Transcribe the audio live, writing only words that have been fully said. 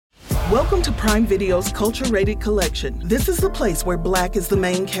Welcome to Prime Video's Culture-Rated Collection. This is the place where Black is the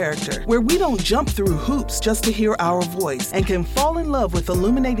main character, where we don't jump through hoops just to hear our voice, and can fall in love with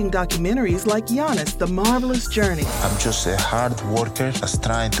illuminating documentaries like Giannis, The Marvelous Journey. I'm just a hard worker that's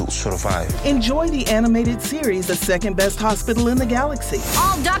trying to survive. Enjoy the animated series, The Second Best Hospital in the Galaxy.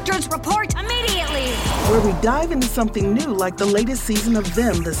 All doctors report immediately! Where we dive into something new like the latest season of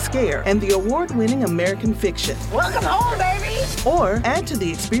Them, The Scare, and the award-winning American Fiction. Welcome home, baby! Or add to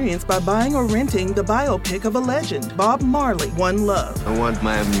the experience by buying or renting the biopic of a legend, Bob Marley, One Love. I want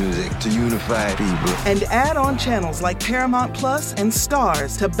my music to unify people. And add on channels like Paramount Plus and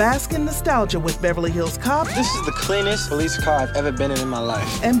Stars to bask in nostalgia with Beverly Hills Cop. This is the cleanest police car I've ever been in my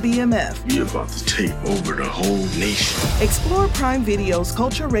life. And BMF. We're about to take over the whole nation. Explore Prime Video's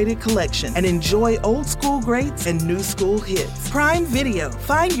Culture-Rated Collection and enjoy old school greats and new school hits. Prime Video.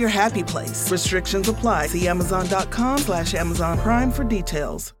 Find your happy place. Restrictions apply. See Amazon.com/Amazon Prime for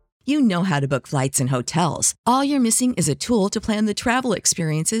details. You know how to book flights and hotels. All you're missing is a tool to plan the travel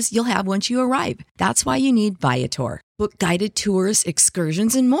experiences you'll have once you arrive. That's why you need Viator. Book guided tours,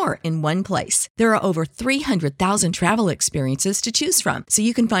 excursions, and more in one place. There are over 300,000 travel experiences to choose from, so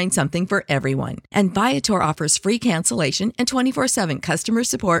you can find something for everyone. And Viator offers free cancellation and 24/7 customer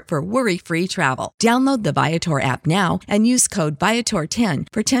support for worry-free travel. Download the Viator app now and use code Viator10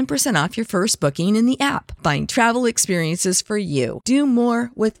 for 10% off your first booking in the app. Find travel experiences for you. Do more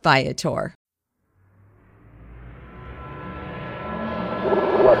with Viator.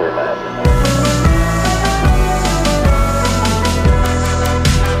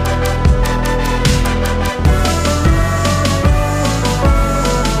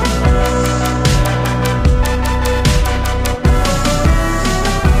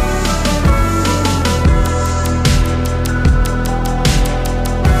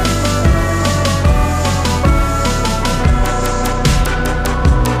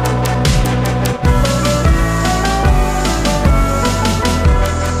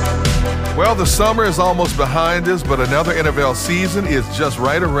 Well, the summer is almost behind us, but another NFL season is just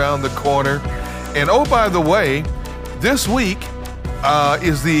right around the corner. And oh, by the way, this week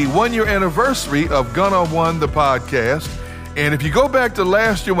is the one-year anniversary of Gun on One, the podcast. And if you go back to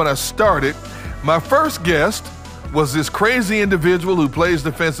last year when I started, my first guest was this crazy individual who plays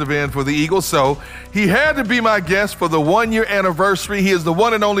defensive end for the Eagles. So he had to be my guest for the one-year anniversary. He is the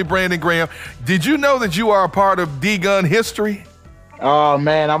one and only Brandon Graham. Did you know that you are a part of D-Gun history? Oh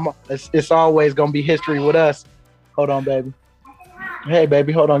man, it's always gonna be history with us. Hold on, baby. Hey,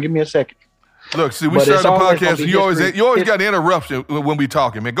 baby, hold on. Give me a second. Look, see, we started the podcast. You always got an interruption when we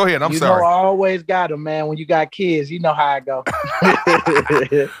talking, man. Go ahead. I'm sorry. You know, I always got them, man. When you got kids, you know how I go.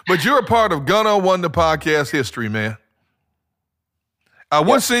 But you're a part of Gun on One, the podcast history, man. I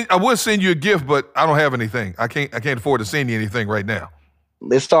would send you a gift, but I don't have anything. I can't afford to send you anything right now.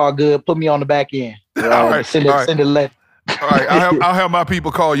 It's all good. Put me on the back end. All right. Send it later. All right, I'll have my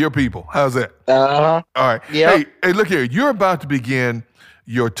people call your people. How's that? Uh-huh. All right. Yep. Hey, look here. You're about to begin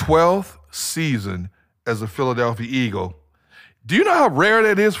your 12th season as a Philadelphia Eagle. Do you know how rare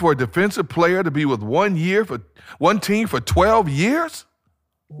that is for a defensive player to be with one team for 12 years?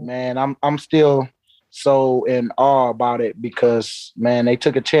 Man, I'm still so in awe about it because, man, they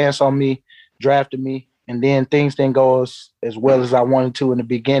took a chance on me, drafted me, and then things didn't go as well as I wanted to in the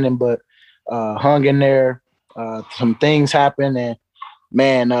beginning, but hung in there. Some things happened and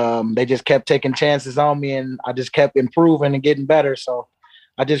man, they just kept taking chances on me and I just kept improving and getting better. So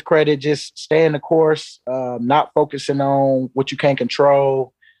I just credit just staying the course, not focusing on what you can't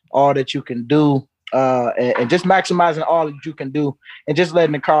control, all that you can do, and just maximizing all that you can do and just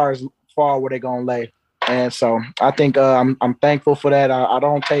letting the cars fall where they're going to lay. And so I think I'm thankful for that. I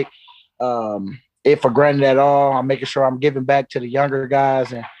don't take it for granted at all. I'm making sure I'm giving back to the younger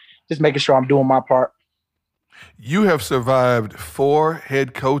guys and just making sure I'm doing my part. You have survived 4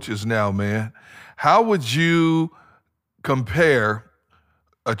 head coaches now, man. How would you compare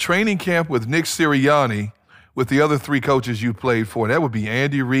a training camp with Nick Sirianni with the other 3 coaches you played for? That would be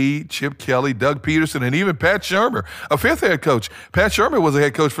Andy Reid, Chip Kelly, Doug Peterson, and even Pat Shurmur, a 5th head coach. Pat Shurmur was a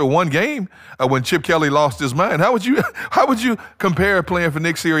head coach for 1 game when Chip Kelly lost his mind. How would you compare playing for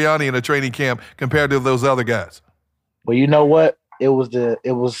Nick Sirianni in a training camp compared to those other guys? Well, you know what?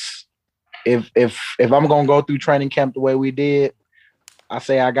 If I'm gonna go through training camp the way we did, I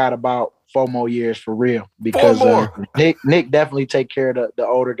say I got about 4 more years for real because Nick definitely take care of the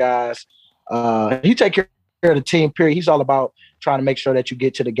older guys. He take care of the team. Period. He's all about trying to make sure that you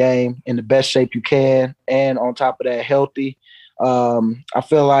get to the game in the best shape you can, and on top of that, healthy. I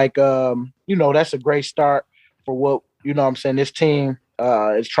feel like that's a great start for what I'm saying. This team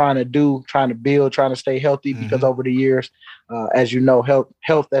is trying to build, trying to stay healthy, because over the years, as you know,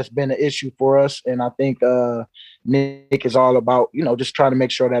 health that's been an issue for us. And I think Nick is all about, just trying to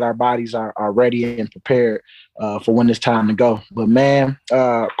make sure that our bodies are ready and prepared for when it's time to go. But man,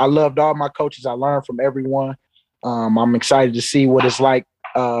 I loved all my coaches. I learned from everyone. I'm excited to see what it's like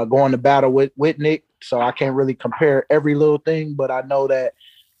going to battle with Nick. So I can't really compare every little thing, but I know that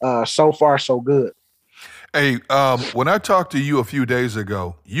so far so good. Hey, when I talked to you a few days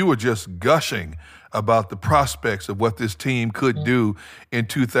ago, you were just gushing about the prospects of what this team could do in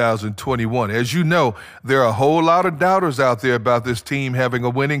 2021. As you know, there are a whole lot of doubters out there about this team having a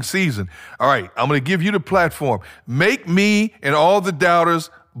winning season. All right, I'm going to give you the platform. Make me and all the doubters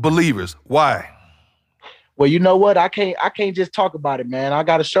believers. Why? Well, you know what? I can't just talk about it, man. I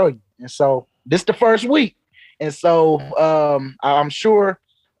got to show you. And so this is the first week. And so I'm sure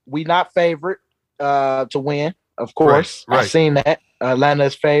we not favorite to win, of course. Right. I've seen that. Atlanta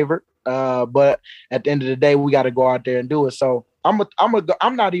is favored. But at the end of the day, we got to go out there and do it. So I'm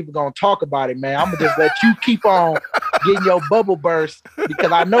not even going to talk about it, man. I'm going to just let you keep on getting your bubble burst,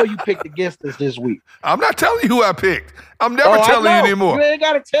 because I know you picked against us this week. I'm not telling you who I picked. I'm never telling you anymore. You ain't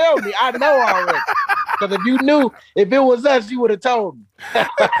got to tell me. I know already. Because if you knew, if it was us, you would have told me.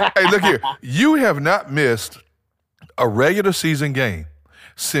 Hey, look here. You have not missed a regular season game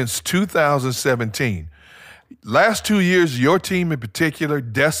since 2017. Last 2 years, your team in particular,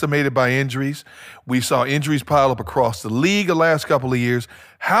 decimated by injuries. We saw injuries pile up across the league the last couple of years.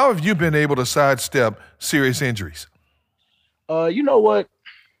 How have you been able to sidestep serious injuries? You know what?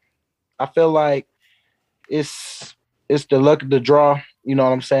 I feel like it's the luck of the draw, you know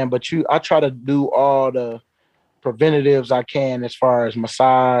what I'm saying? But I try to do all the preventatives I can as far as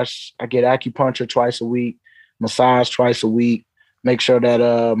massage. I get acupuncture twice a week, massage twice a week. Make sure that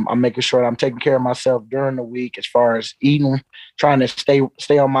I'm making sure that I'm taking care of myself during the week as far as eating, trying to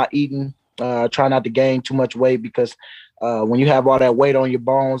stay on my eating, try not to gain too much weight, because when you have all that weight on your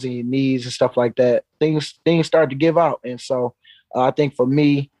bones and your knees and stuff like that, things start to give out. And so I think for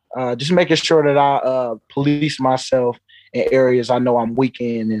me, just making sure that I police myself in areas I know I'm weak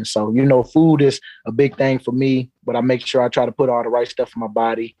in. And so, food is a big thing for me, but I make sure I try to put all the right stuff in my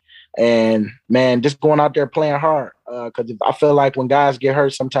body. And, man, just going out there playing hard, because I feel like when guys get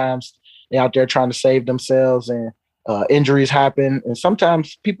hurt, sometimes they're out there trying to save themselves, and injuries happen. And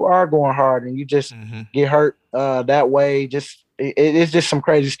sometimes people are going hard and you just get hurt that way. It's just some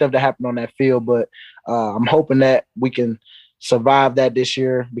crazy stuff that happened on that field. But I'm hoping that we can survive that this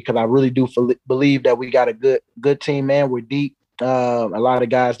year, because I really do believe that we got a good team, man. We're deep. A lot of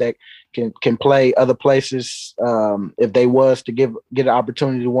guys that can play other places if they was to get an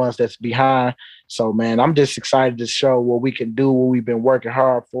opportunity to ones that's behind. So, man, I'm just excited to show what we can do, what we've been working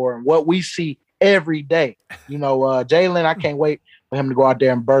hard for, and what we see every day. Jalen, I can't wait for him to go out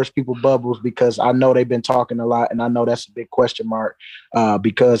there and burst people's bubbles, because I know they've been talking a lot, and I know that's a big question mark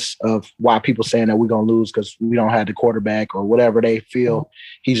because of why people saying that we're going to lose because we don't have the quarterback or whatever. They feel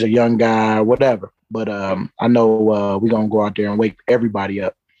he's a young guy or whatever. But I know we're going to go out there and wake everybody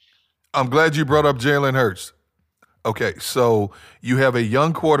up. I'm glad you brought up Jalen Hurts. Okay, so you have a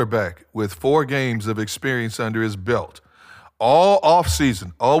young quarterback with 4 games of experience under his belt. All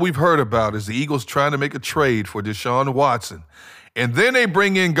offseason, all we've heard about is the Eagles trying to make a trade for Deshaun Watson. And then they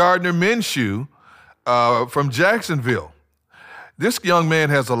bring in Gardner Minshew from Jacksonville. This young man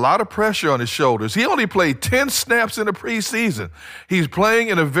has a lot of pressure on his shoulders. He only played 10 snaps in the preseason. He's playing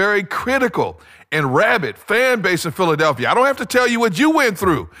in a very critical and rabid fan base in Philadelphia. I don't have to tell you what you went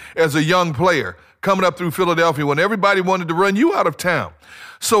through as a young player coming up through Philadelphia when everybody wanted to run you out of town.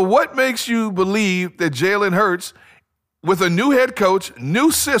 So what makes you believe that Jalen Hurts, with a new head coach,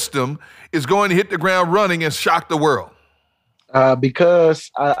 new system, is going to hit the ground running and shock the world? Because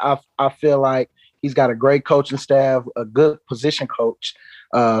I feel like he's got a great coaching staff, a good position coach,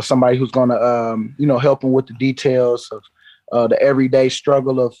 somebody who's going to, help him with the details of the everyday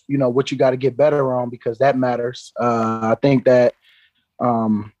struggle of, what you got to get better on, because that matters. I think that,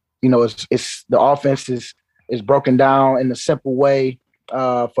 it's the offense is broken down in a simple way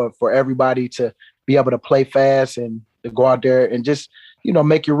for everybody to be able to play fast and to go out there and just,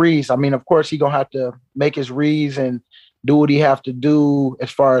 make your reads. I mean, of course, he's going to have to make his reads and do what he have to do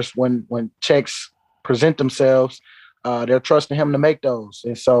as far as when checks present themselves. They're trusting him to make those.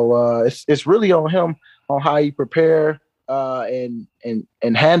 And so it's really on him on how he prepare and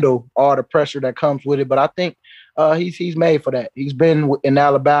handle all the pressure that comes with it. But I think he's made for that. He's been in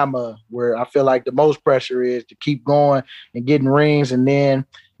Alabama, where I feel like the most pressure is to keep going and getting rings. And then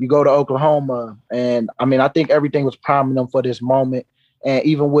you go to Oklahoma. And I mean, I think everything was priming him for this moment. And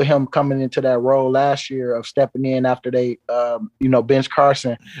even with him coming into that role last year of stepping in after they, bench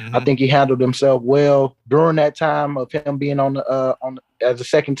Carson, I think he handled himself well during that time of him being on as a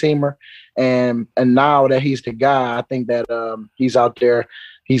second teamer. And now that he's the guy, I think that he's out there.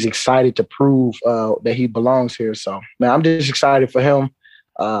 He's excited to prove that he belongs here. So, man, I'm just excited for him.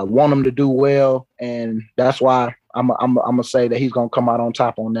 Want him to do well, and that's why I'm gonna say that he's gonna come out on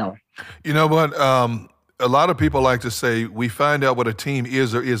top on that one. You know what? A lot of people like to say we find out what a team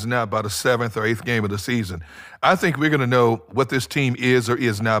is or is not by the 7th or 8th game of the season. I think we're going to know what this team is or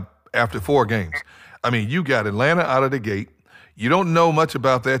is not after 4 games. I mean, you got Atlanta out of the gate. You don't know much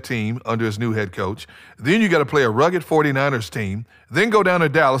about that team under his new head coach. Then you got to play a rugged 49ers team, then go down to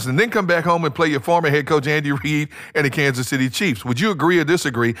Dallas, and then come back home and play your former head coach Andy Reid and the Kansas City Chiefs. Would you agree or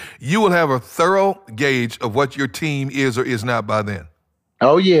disagree? You will have a thorough gauge of what your team is or is not by then.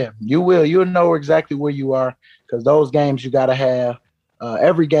 Oh, yeah, you will. You'll know exactly where you are because those games you got to have.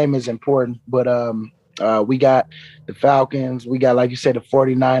 Every game is important, but we got the Falcons. We got, like you said, the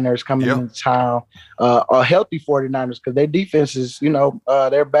 49ers coming into town, a healthy 49ers because their defense is,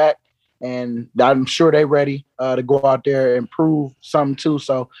 they're back, and I'm sure they're ready to go out there and prove something too.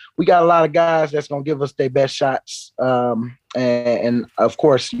 So we got a lot of guys that's going to give us their best shots. And, of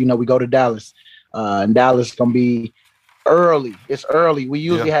course, we go to Dallas, and Dallas is going to be early. It's early. We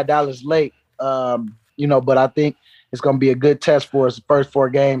usually had Dallas late, but I think it's going to be a good test for us. The first 4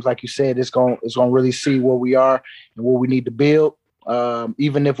 games, like you said, it's going to really see where we are and what we need to build.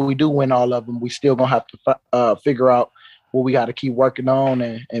 Even if we do win all of them, we still going to have to figure out what we got to keep working on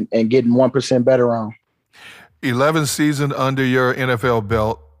and getting 1% better on. 11 seasons under your NFL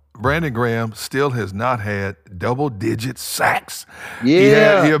belt. Brandon Graham still has not had double-digit sacks. Yeah. He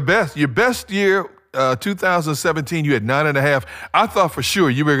had your best year. 2017, you had 9.5. I thought for sure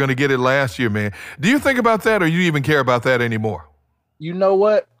you were going to get it last year, man. Do you think about that, or you even care about that anymore? You know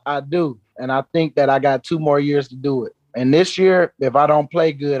what? I do, and I think that I got 2 more years to do it. And this year, if I don't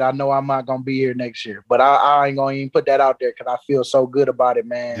play good, I know I'm not going to be here next year. But I ain't going to even put that out there because I feel so good about it,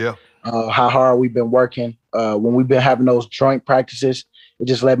 man. Yeah. How hard we've been working. When we've been having those joint practices, it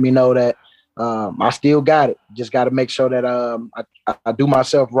just let me know that I still got it. Just got to make sure that I do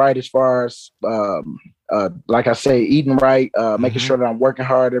myself right as far as, like I say, eating right, making sure that I'm working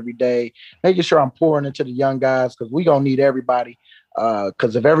hard every day, making sure I'm pouring into the young guys because we're going to need everybody.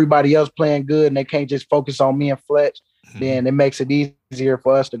 Because if everybody else playing good and they can't just focus on me and Fletch, then it makes it easier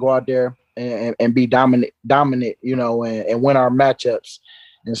for us to go out there and be dominant, and win our matchups.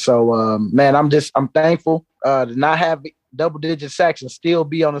 And so, man, I'm thankful to not have double-digit sacks and still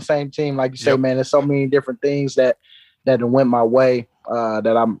be on the same team. Like you say, man, there's so many different things that went my way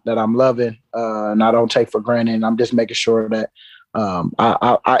that I'm loving and I don't take for granted. And I'm just making sure that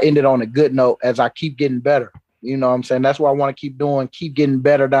I ended on a good note as I keep getting better. You know what I'm saying? That's what I want to keep doing, keep getting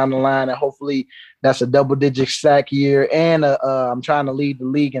better down the line. And hopefully that's a double-digit sack year. And I'm trying to lead the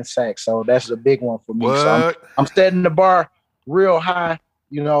league in sacks. So that's a big one for me. What? So I'm setting the bar real high,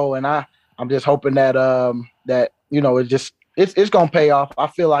 and I'm just hoping that it's going to pay off. I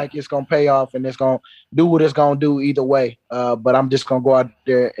feel like it's going to pay off and it's going to do what it's going to do either way. But I'm just going to go out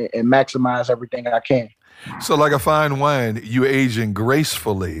there and maximize everything I can. So like a fine wine, you're aging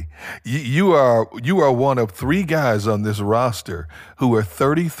gracefully. You are one of 3 guys on this roster who are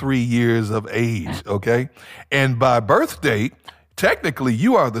 33 years of age, okay? And by birth date, technically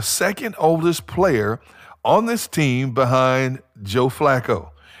you are the second oldest player on this team behind Joe Flacco.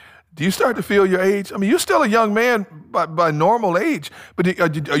 Do you start to feel your age? I mean, you're still a young man by normal age, but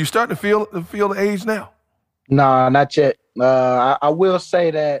are you starting to feel the age now? Nah, not yet. I will say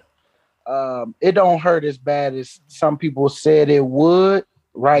that it don't hurt as bad as some people said it would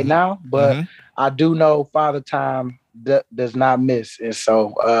right now, but I do know Father Time does not miss. And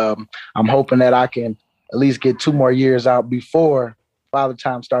so I'm hoping that I can at least get 2 more years out before Father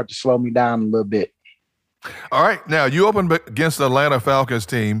Time start to slow me down a little bit. All right. Now, you opened against the Atlanta Falcons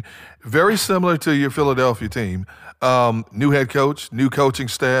team, very similar to your Philadelphia team. New head coach, new coaching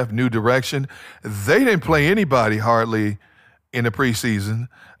staff, new direction. They didn't play anybody hardly in the preseason.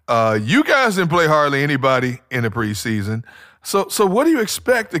 You guys didn't play hardly anybody in the preseason. So what do you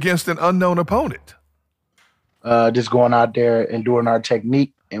expect against an unknown opponent? Just going out there and doing our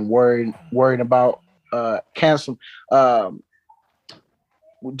technique and worrying about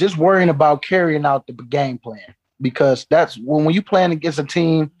just worrying about carrying out the game plan, because that's when you playing against a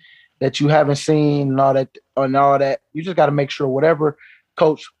team that you haven't seen and all that, you just got to make sure whatever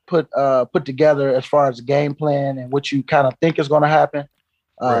coach put together as far as the game plan and what you kind of think is going to happen,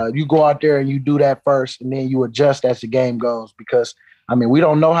 right. You go out there and you do that first, and then you adjust as the game goes, because I mean, we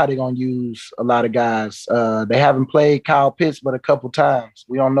don't know how they're gonna use a lot of guys. They haven't played Kyle Pitts but a couple times.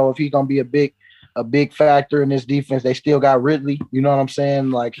 We don't know if he's gonna be a big factor in this defense. They still got Ridley. You know what I'm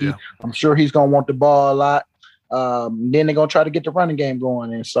saying? Like I'm sure he's gonna want the ball a lot. Then they're gonna try to get the running game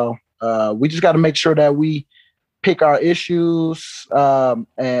going, and so we just got to make sure that we pick our issues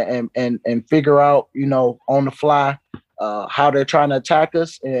and figure out, on the fly how they're trying to attack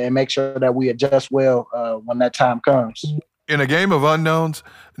us, and make sure that we adjust well when that time comes. In a game of unknowns,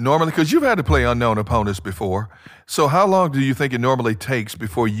 normally, because you've had to play unknown opponents before, so how long do you think it normally takes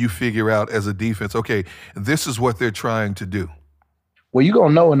before you figure out as a defense, okay, this is what they're trying to do? Well, you're going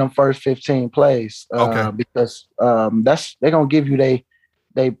to know in them first 15 plays because they're going to give you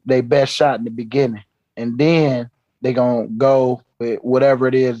they best shot in the beginning. And then they're going to go with whatever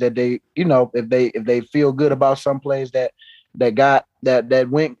it is that they, if they feel good about some plays that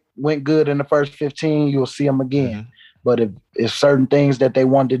went good in the first 15, you'll see them again. Mm-hmm. But if certain things that they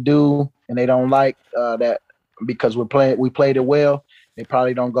want to do and they don't like that because we played it well, they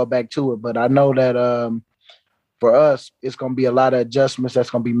probably don't go back to it. But I know that for us, it's going to be a lot of adjustments that's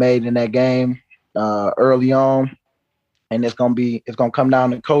going to be made in that game early on, and it's going to come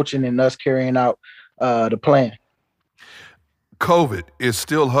down to coaching and us carrying out the plan. COVID is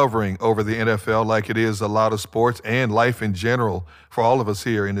still hovering over the NFL like it is a lot of sports and life in general for all of us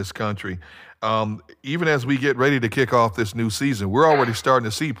here in this country. Even as we get ready to kick off this new season, we're already starting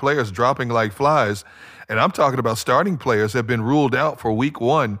to see players dropping like flies. And I'm talking about starting players have been ruled out for week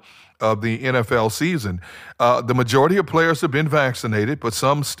 1 of the NFL season. The majority of players have been vaccinated, but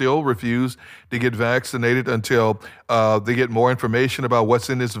some still refuse to get vaccinated until they get more information about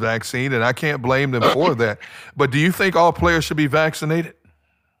what's in this vaccine. And I can't blame them for that. But do you think all players should be vaccinated?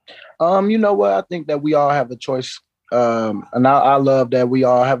 You know what? I think that we all have a choice. And I love that we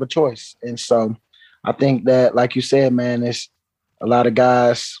all have a choice. And so I think that, like you said, man, it's a lot of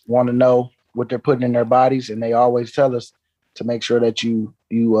guys want to know what they're putting in their bodies, and they always tell us to make sure that you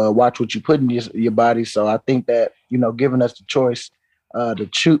watch what you put in your body. So I think that, giving us the choice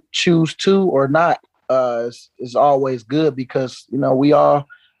to choose to or not is always good, because, we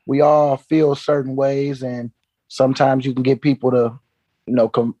all feel certain ways, and sometimes you can get people to,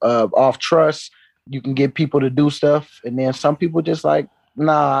 off trust. You can get people to do stuff, and then some people just like,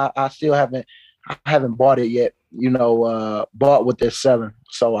 nah, I haven't bought it yet, bought what they're selling,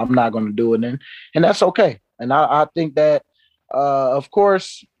 so I'm not going to do it. And that's okay. And I think that, of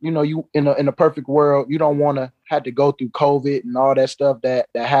course, you in a perfect world, you don't want to have to go through COVID and all that stuff that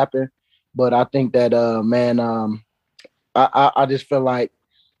happened. But I think that, I just feel like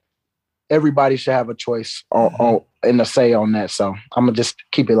everybody should have a choice on and a say on that. So I'm going to just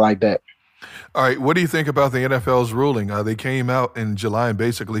keep it like that. All right, what do you think about the NFL's ruling? They came out in July and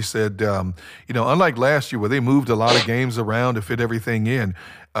basically said, unlike last year where they moved a lot of games around to fit everything in,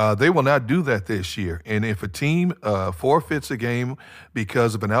 they will not do that this year. And if a team forfeits a game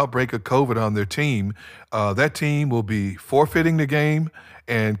because of an outbreak of COVID on their team, that team will be forfeiting the game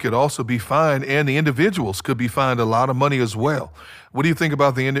and could also be fined, and the individuals could be fined a lot of money as well. What do you think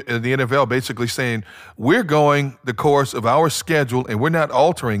about the NFL basically saying, we're going the course of our schedule and we're not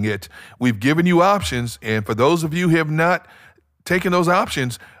altering it? We've given you options, and for those of you who have not taken those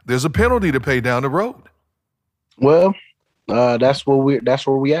options, there's a penalty to pay down the road. Well, that's where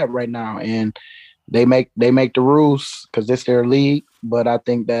we at right now, and they make the rules because it's their league. But I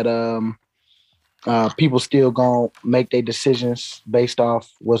think that people still gonna make their decisions based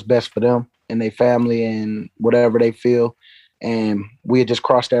off what's best for them and their family and whatever they feel. And we just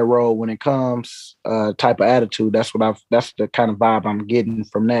cross that road when it comes type of attitude. That's the kind of vibe I'm getting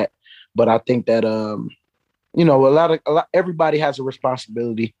from that. But I think that everybody has a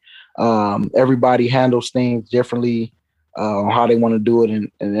responsibility. Everybody handles things differently on how they want to do it,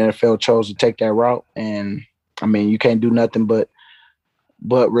 and the NFL chose to take that route. And I mean, you can't do nothing but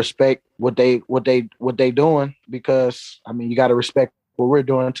respect what they doing, because I mean, you got to respect what we're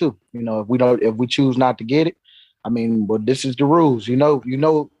doing too. If we choose not to get it, I mean, well, this is the rules.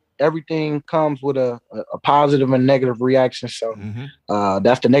 Everything comes with a positive and negative reaction. So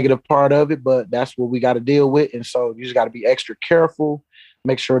that's the negative part of it, but that's what we got to deal with. And so you just got to be extra careful.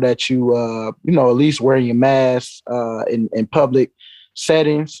 Make sure that you, at least wearing your mask in public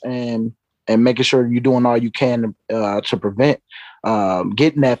settings, and making sure you're doing all you can to prevent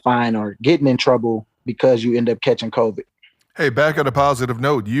getting that fine or getting in trouble because you end up catching COVID. Hey, back on a positive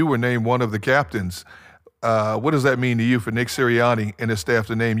note, you were named one of the captains. What does that mean to you for Nick Sirianni and his staff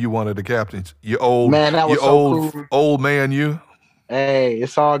to name you one of the captains? You old man, that was cool. Old man, you. Hey,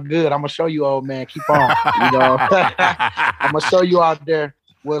 it's all good. I'm gonna show you, old man. Keep on. I'm gonna show you out there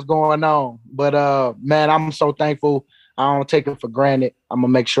what's going on. But man, I'm so thankful I don't take it for granted. I'm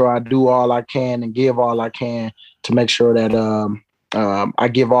gonna make sure I do all I can and give all I can to make sure that I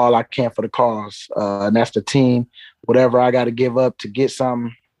give all I can for the cause, and that's the team. Whatever I got to give up to get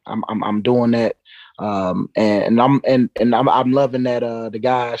something, I'm doing that. And I'm loving that the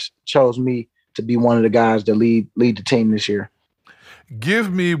guys chose me to be one of the guys that lead the team this year.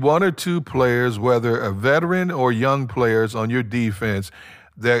 Give me one or two players, whether a veteran or young players on your defense,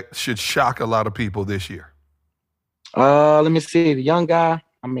 that should shock a lot of people this year. Let me see. The young guy,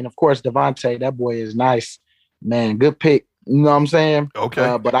 I mean, of course, Devontae, that boy is nice. Man, good pick. You know what I'm saying?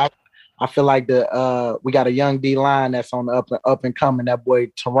 Okay. But I feel like we got a young D-line that's on the up and coming. That boy,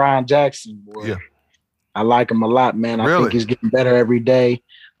 Teron Jackson, boy. Yeah. I like him a lot, man. I think he's getting better every day.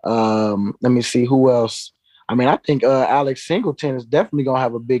 Let me see who else. I mean, I think Alex Singleton is definitely gonna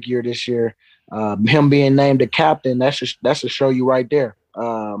have a big year this year. Him being named the captain, that's a show you right there.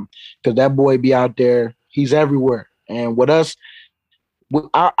 Because that boy be out there, he's everywhere. And with us,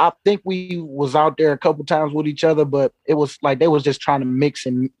 I think we was out there a couple times with each other, but it was like they was just trying to mix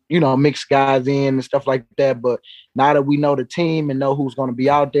guys in and stuff like that. But now that we know the team and know who's gonna be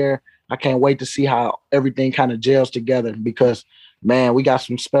out there, I can't wait to see how everything kind of gels together because, man, we got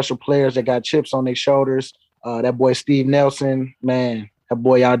some special players that got chips on their shoulders. That boy Steve Nelson, man, that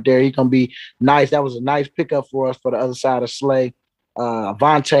boy out there, he gonna be nice. That was a nice pickup for us for the other side of Slay.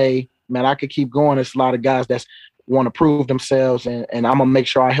 Avante, man, I could keep going. There's a lot of guys that want to prove themselves, and I'm gonna make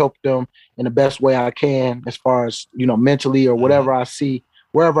sure I help them in the best way I can, as far as mentally or whatever I see,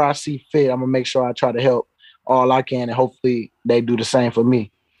 wherever I see fit. I'm gonna make sure I try to help all I can, and hopefully they do the same for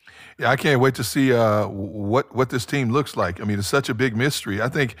me. Yeah, I can't wait to see what this team looks like. I mean, it's such a big mystery. I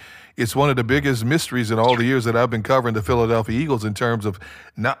think it's one of the biggest mysteries in all the years that I've been covering the Philadelphia Eagles in terms of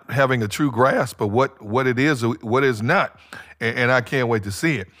not having a true grasp of what it is or what is not. And I can't wait to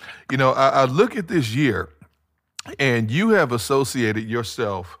see it. I look at this year, and you have associated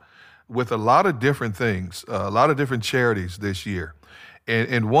yourself with a lot of different things, a lot of different charities this year.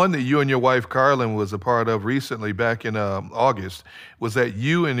 And one that you and your wife, Carlin, was a part of recently back in August was that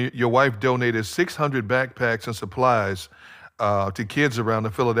you and your wife donated 600 backpacks and supplies to kids around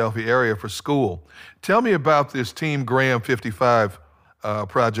the Philadelphia area for school. Tell me about this Team Graham 55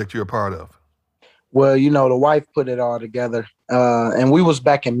 project you're a part of. Well, the wife put it all together. And we was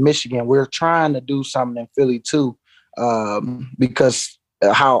back in Michigan. We were trying to do something in Philly too, because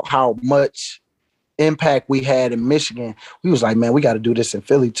how much impact we had in Michigan. We was like, man, we got to do this in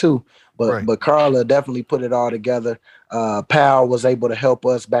Philly too. But Carla definitely put it all together. Pal was able to help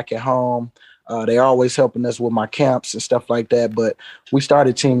us back at home. They always helping us with my camps and stuff like that. But we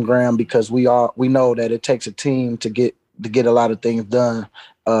started Team Graham because we know that it takes a team to get a lot of things done.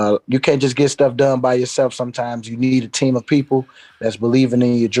 You can't just get stuff done by yourself. Sometimes you need a team of people that's believing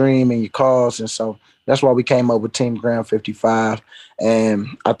in your dream and your cause. And so that's why we came up with Team Graham 55.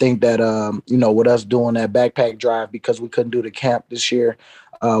 And I think that, with us doing that backpack drive, because we couldn't do the camp this year,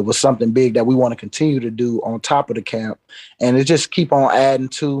 was something big that we want to continue to do on top of the camp. And it just keep on adding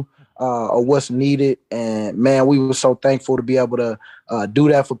to what's needed. And, man, we were so thankful to be able to do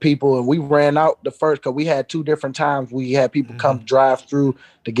that for people. And we ran out the first because we had 2 different times. We had people come drive through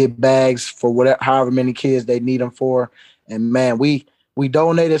to get bags for however many kids they need them for. And, man, we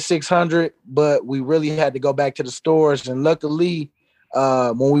donated 600, but we really had to go back to the stores. And luckily,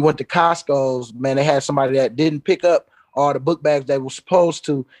 when we went to Costco's, man, they had somebody that didn't pick up all the book bags they were supposed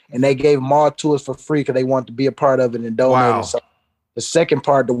to, and they gave them all to us for free because they wanted to be a part of it and donate. Wow. So the second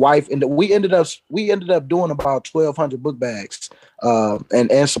part, the wife, and we ended up doing about 1,200 book bags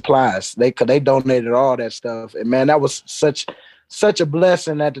and supplies. They donated all that stuff, and man, that was such a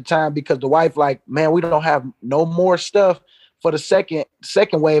blessing at the time because the wife, like, man, we don't have no more stuff for the second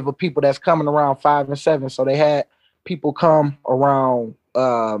wave of people that's coming around 5 and 7. So they had people come around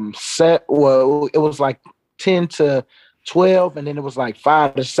it was like 10 to 12, and then it was like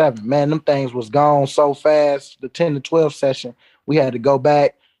 5 to 7. Man, them things was gone so fast. The 10 to 12 session, we had to go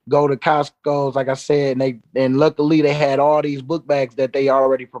to Costco's, like I said, and luckily they had all these book bags that they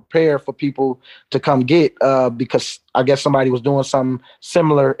already prepared for people to come get because I guess somebody was doing something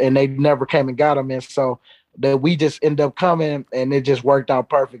similar and they never came and got them. And so that we just end up coming, and it just worked out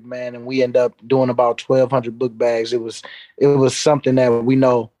perfect, man. And we end up doing about 1,200 book bags. It was something that we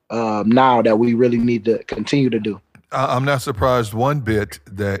know now that we really need to continue to do. I'm not surprised one bit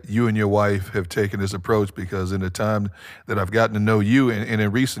that you and your wife have taken this approach because in the time that I've gotten to know you and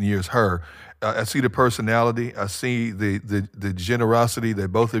in recent years her, I see the personality, I see the generosity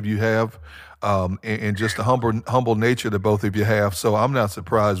that both of you have, and just the humble nature that both of you have. So I'm not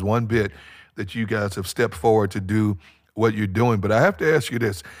surprised one bit that you guys have stepped forward to do what you're doing. But I have to ask you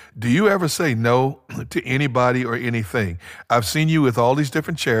this. Do you ever say no to anybody or anything? I've seen you with all these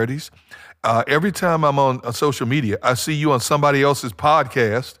different charities. Every time I'm on social media, I see you on somebody else's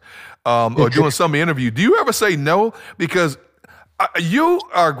podcast or doing some interview. Do you ever say no? Because you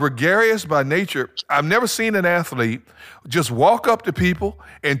are gregarious by nature. I've never seen an athlete just walk up to people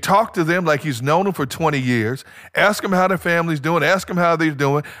and talk to them like he's known them for 20 years, ask them how their family's doing, ask them how they're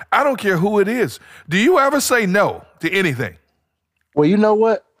doing. I don't care who it is. Do you ever say no to anything? Well, you know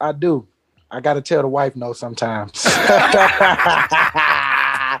what? I do. I got to tell the wife no sometimes.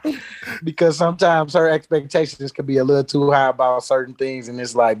 Because sometimes her expectations can be a little too high about certain things. And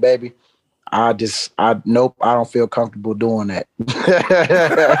it's like, baby, nope, I don't feel comfortable doing that.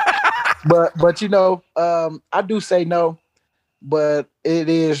 But you know, I do say no, but it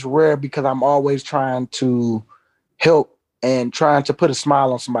is rare because I'm always trying to help and trying to put a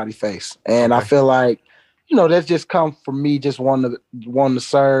smile on somebody's face. And I feel like, you know, that's just come from me just wanting to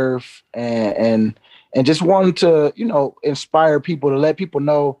serve and just wanting to, you know, inspire people, to let people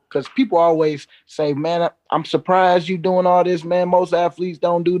know, because people always say, man, I'm surprised you doing all this, man. Most athletes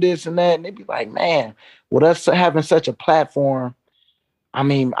don't do this and that. And they be like, man, with us having such a platform, I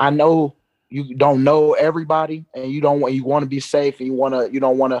mean, I know you don't know everybody and you want to be safe and you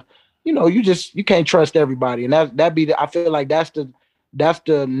don't want to, you know, you can't trust everybody. And I feel like that's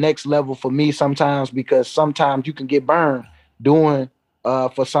the next level for me sometimes, because sometimes you can get burned doing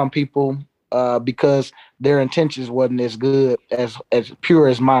for some people, because their intentions wasn't as good as pure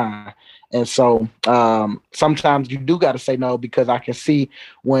as mine. And so sometimes you do got to say no, because I can see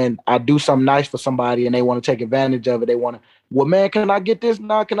when I do something nice for somebody and they want to take advantage of it. They want to, well, man, can I get this?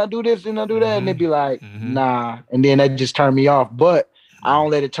 Nah, can I do this? Can I do that? Mm-hmm. And they'd be like, nah. And then that just turned me off. But I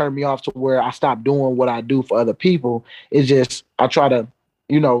don't let it turn me off to where I stop doing what I do for other people. It's just, I try to,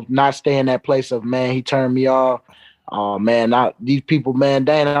 you know, not stay in that place of, man, he turned me off. Oh, man, these people, man,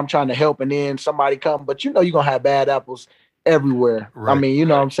 dang, I'm trying to help, and then somebody come. But, you know, you're going to have bad apples everywhere. Right. I mean, you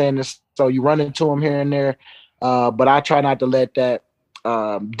know what I'm saying? So you run into them here and there. But I try not to let that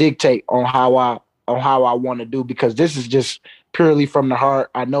dictate on how I want to do, because this is just purely from the heart.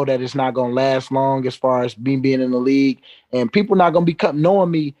 I know that it's not going to last long as far as me being in the league. And people not going to be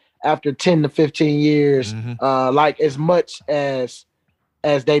knowing me after 10 to 15 years, like as much as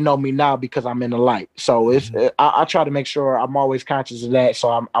they know me now, because I'm in the light. So it's I try to make sure I'm always conscious of that.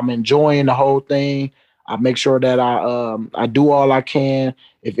 So I'm enjoying the whole thing. I make sure that I do all I can.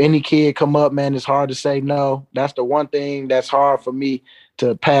 If any kid come up, man, it's hard to say no. That's the one thing that's hard for me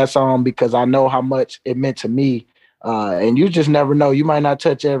to pass on, because I know how much it meant to me. And you just never know. You might not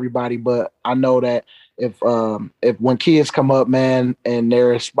touch everybody, but I know that if when kids come up, man, and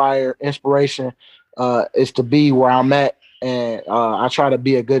their inspiration is to be where I'm at. And I try to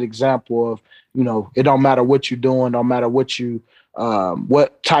be a good example of, you know, it don't matter what you're doing, don't matter what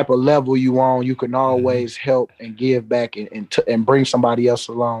type of level you on, you can always help and give back and bring somebody else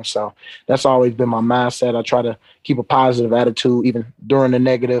along. So that's always been my mindset. I try to keep a positive attitude even during the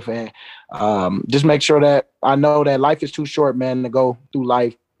negative, and just make sure that I know that life is too short, man, to go through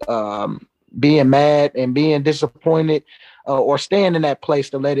life being mad and being disappointed, or staying in that place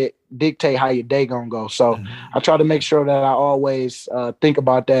to let it dictate how your day gonna go. So I try to make sure that I always think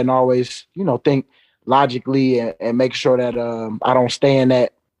about that, and always, you know, think logically, and make sure that I don't stay in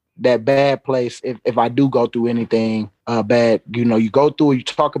that bad place if I do go through anything bad. You know, you go through it, you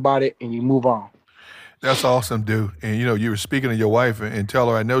talk about it, and you move on. That's awesome, dude. And, you know, you were speaking to your wife, and tell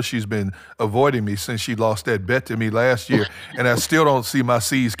her I know she's been avoiding me since she lost that bet to me last year, and I still don't see my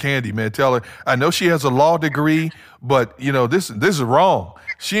C's candy, man. Tell her I know she has a law degree, but, you know, this is wrong.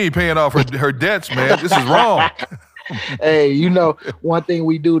 She ain't paying off her debts, man. This is wrong. Hey, you know, one thing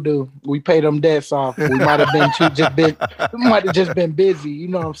we do, we pay them debts off. We might have just been busy, you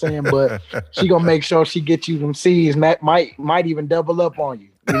know what I'm saying? But she gonna make sure she gets you them C's, and that might even double up on you.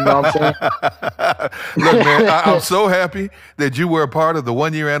 You know what I'm saying? Look, man, I'm so happy that you were a part of the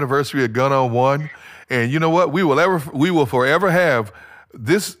 1-year anniversary of Gun on One. And you know what? We will forever have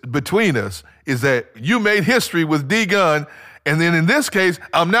this between us, is that you made history with D-Gun. And then in this case,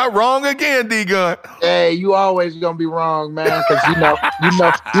 I'm not wrong again, D-Gun. Hey, you always gonna be wrong, man, because you know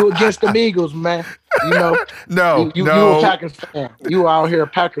you against the Eagles, man. You know, you a Packers fan. You out here a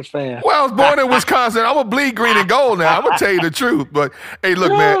Packers fan. Well, I was born in Wisconsin. I'm gonna bleed green and gold now. I'm gonna tell you the truth. But hey,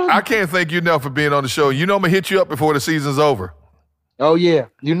 look, man, I can't thank you enough for being on the show. You know I'm gonna hit you up before the season's over. Oh yeah,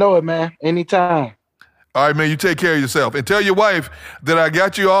 you know it, man. Anytime. All right, man, you take care of yourself. And tell your wife that I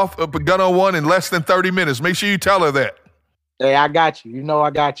got you off a Gun on One in less than 30 minutes. Make sure you tell her that. Hey, I got you. You know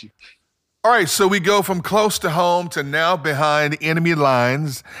I got you. All right, so we go from close to home to now behind enemy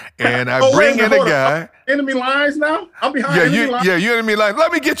lines, and I bring in a guy. enemy lines now? I'm behind enemy lines. Yeah, you enemy lines.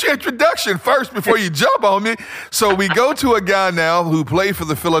 Let me get your introduction first before you jump on me. So we go to a guy now who played for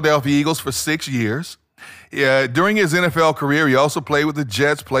the Philadelphia Eagles for 6 years. During his NFL career, he also played with the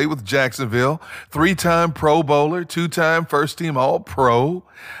Jets, played with Jacksonville, 3-time Pro Bowler, 2-time first-team All-Pro.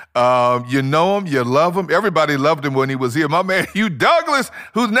 You know him, you love him. Everybody loved him when he was here. My man, Hugh Douglas,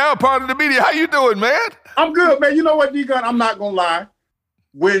 who's now part of the media. How you doing, man? I'm good, man. You know what, D-Gun? I'm not going to lie.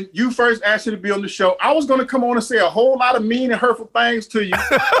 When you first asked me to be on the show, I was going to come on and say a whole lot of mean and hurtful things to you.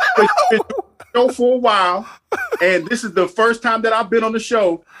 You've been on the show for a while, and this is the first time that I've been on the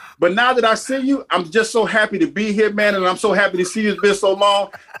show. But now that I see you, I'm just so happy to be here, man, and I'm so happy to see you. It's been so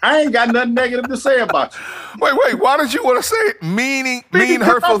long. I ain't got nothing negative to say about you. Wait. Why did you want to say mean,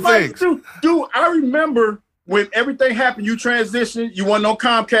 hurtful things? Dude, I remember when everything happened, you transitioned, you weren't on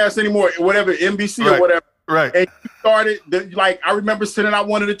Comcast anymore, whatever, NBC or whatever. Right. And you started, I remember sending out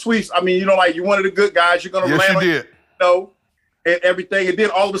one of the tweets. I mean, you're one of the good guys. You're going to land on did. And everything. And then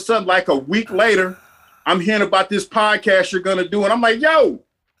all of a sudden, like a week later, I'm hearing about this podcast you're going to do. And I'm like, yo,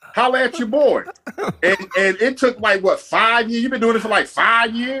 holla at your boy. and it took 5 years? You've been doing it for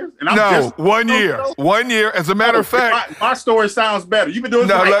 5 years? And I'm 1 year. 1 year. As a matter of fact. My story sounds better. You've been doing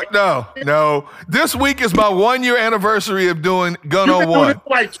it for No. This week is my 1 year anniversary of doing Gun on One. You've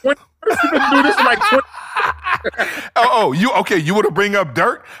been doing this for 20 you want to bring up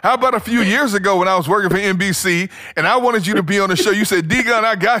dirt? How about a few years ago when I was working for NBC and I wanted you to be on the show? You said, D-Gun,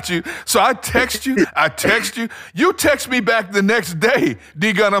 I got you. So I text you. You text me back the next day,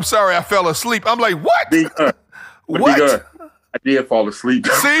 D-Gun, I'm sorry, I fell asleep. I'm like, what? D-Gun. What? D-Gun. I did fall asleep.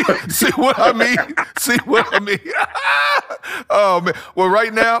 See what I mean? Oh, man. Well,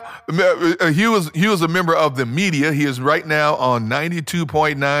 right now, he was a member of the media. He is right now on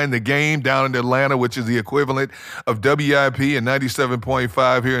 92.9 The Game down in Atlanta, which is the equivalent of WIP and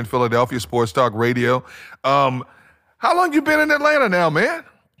 97.5 here in Philadelphia, Sports Talk Radio. How long you been in Atlanta now, man?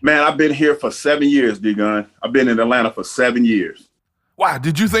 Man, I've been here for 7 years, D-Gun. I've been in Atlanta for 7 years. Wow.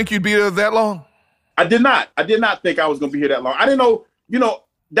 Did you think you'd be there that long? I did not. I did not think I was going to be here that long. I didn't know,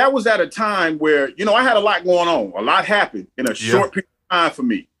 that was at a time where, I had a lot going on. A lot happened in a short period of time for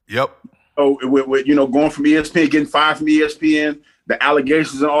me. Yep. So, with going from ESPN, getting fired from ESPN, the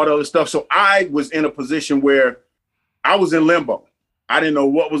allegations and all the other stuff. So I was in a position where I was in limbo. I didn't know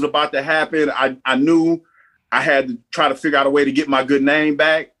what was about to happen. I knew I had to try to figure out a way to get my good name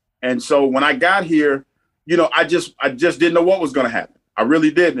back. And so when I got here, I just didn't know what was going to happen. I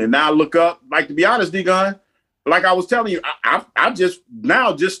really didn't. And now I look up, to be honest, D-Gun, like I was telling you, I just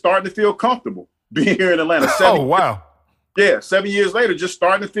starting to feel comfortable being here in Atlanta. Wow. Yeah, 7 years later, just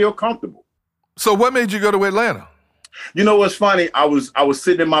starting to feel comfortable. So what made you go to Atlanta? You know what's funny? I was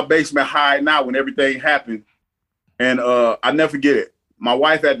sitting in my basement hiding out when everything happened. And I never forget it. My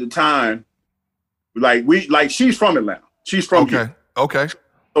wife at the time, she's from Atlanta. She's from here. Okay.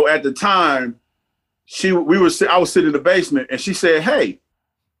 So at the time, I was sitting in the basement and she said, hey,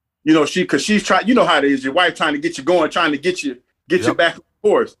 because she's trying, you know how it is, your wife trying to get you going, trying to get you back on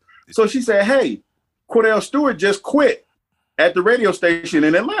course. So she said, hey, Cordell Stewart just quit at the radio station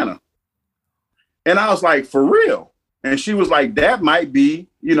in Atlanta. And I was like, for real? And she was like, that might be,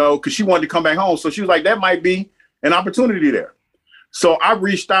 because she wanted to come back home. So she was like, that might be an opportunity there. So I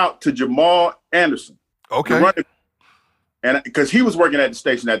reached out to Jamal Anderson. Okay. And because he was working at the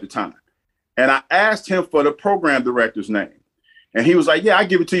station at the time. And I asked him for the program director's name. And he was like, yeah, I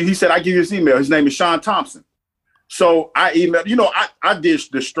give it to you. He said, I give you his email. His name is Sean Thompson. So I emailed, I did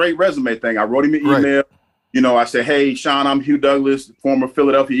the straight resume thing. I wrote him an email. Right. I said, hey, Sean, I'm Hugh Douglas, former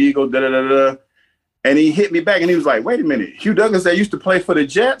Philadelphia Eagle, da-da-da-da. And he hit me back and he was like, wait a minute. Hugh Douglas that used to play for the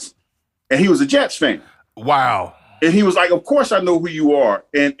Jets? And he was a Jets fan. Wow. And he was like, of course I know who you are.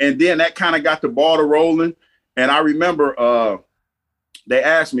 And then that kind of got the ball rolling. And I remember they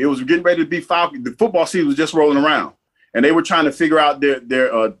asked me, it was getting ready to be Falcon. The football season was just rolling around. And they were trying to figure out their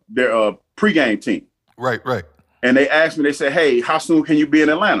pregame team. Right. And they asked me, they said, hey, how soon can you be in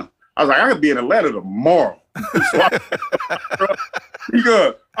Atlanta? I was like, I could be in Atlanta tomorrow. So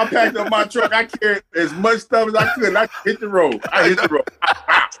I packed up my truck. I carried as much stuff as I could. And I hit the road. I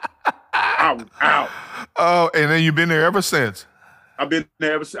was out. Oh, and then you've been there ever since. I've been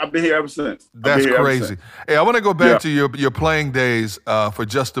here ever since. That's crazy. Hey, I want to go back to your playing days for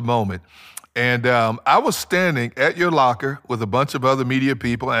just a moment. And I was standing at your locker with a bunch of other media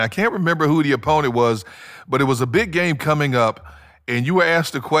people, and I can't remember who the opponent was, but it was a big game coming up, and you were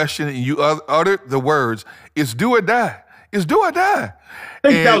asked a question, and you uttered the words, it's do or die. It's do or die. I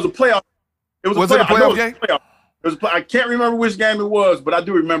think that was a playoff. Was it a playoff game? I can't remember which game it was, but I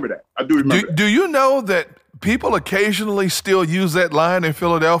do remember that. Do you know that people occasionally still use that line in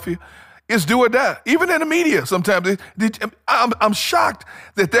Philadelphia? is do or die. Even in the media, sometimes I'm shocked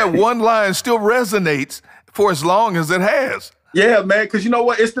that one line still resonates for as long as it has. Yeah, man. Because you know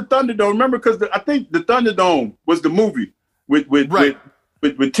what? It's the Thunderdome. Remember, because I think the Thunderdome was the movie with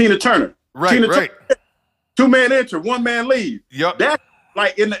Tina Turner. Right. Turner, 2-man enter, 1-man leave. Yep. That,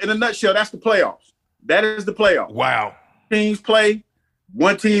 like, in a nutshell, that's the playoffs. That is the playoffs. Wow. Teams play,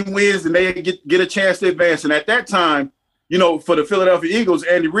 one team wins, and they get a chance to advance. And at that time, you know, for the Philadelphia Eagles,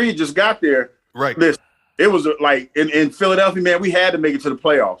 Andy Reid just got there. Right. Listen, it was like in Philadelphia, man, we had to make it to the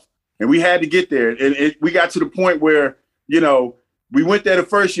playoffs, and we had to get there. And we got to the point where, you know, we went there the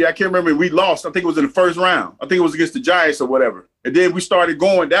first year. I can't remember. We lost. I think it was in the first round. I think it was against the Giants or whatever. And then we started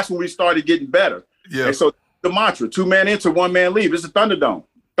going. That's when we started getting better. Yeah. And so the mantra, 2-man enter, 1-man leave. It's a Thunderdome.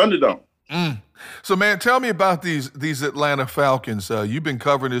 So, man, tell me about these Atlanta Falcons. You've been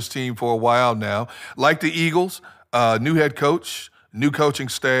covering this team for a while now. Like the Eagles, new head coach, new coaching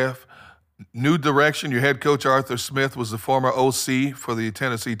staff, new direction. Your head coach, Arthur Smith, was the former OC for the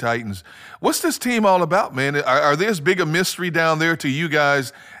Tennessee Titans. What's this team all about, man? Are they as big a mystery down there to you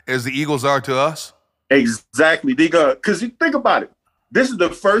guys as the Eagles are to us? Exactly, because you think about it. This is the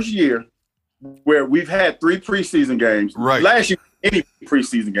first year where we've had 3 preseason games. Right. Last year, any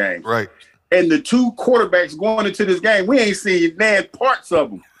preseason games. Right. And the 2 quarterbacks going into this game, we ain't seen parts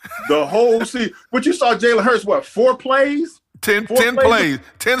of them the whole season. But you saw Jalen Hurts, 4 plays? 10 plays,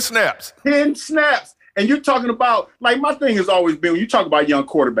 10 snaps. 10 snaps. And you're talking about, like, my thing has always been, when you talk about young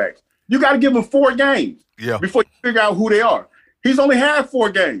quarterbacks, you got to give them 4 games before you figure out who they are. He's only had 4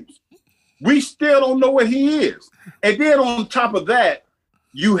 games. We still don't know what he is. And then on top of that,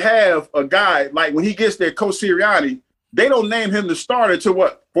 you have a guy, like when he gets there, Coach Sirianni, they don't name him the starter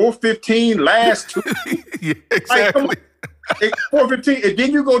to 4-15 last 2. Yeah, exactly. Like, 4-15, and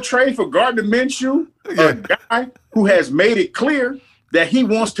then you go trade for Gardner Minshew, a guy who has made it clear that he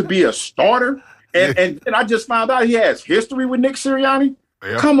wants to be a starter. And then I just found out he has history with Nick Sirianni.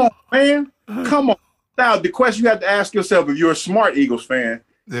 Yeah. Come on, man. Come on. Now, the question you have to ask yourself, if you're a smart Eagles fan,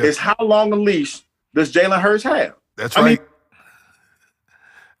 is how long a leash does Jalen Hurts have? That's right.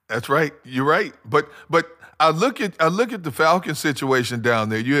 That's right. You're right. But I look at the Falcons situation down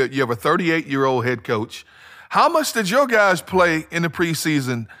there. You have a 38-year-old head coach. How much did your guys play in the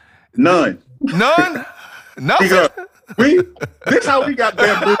preseason? None. Nothing. This how we got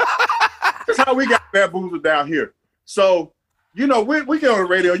bamboozled. This how we got bamboozled down here. So, you know, we get on the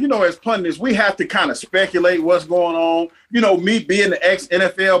radio. You know, as pundits, we have to kind of speculate what's going on. You know, me being the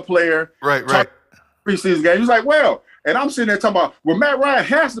ex-NFL player, right. Preseason game. He's like, and I'm sitting there talking about, Matt Ryan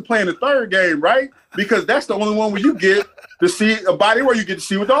has to play in the 3rd game, right? Because that's the only one where you get to see a body where you get to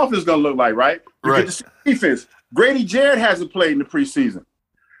see what the offense is going to look like, right? You get to see defense. Grady Jarrett hasn't played in the preseason.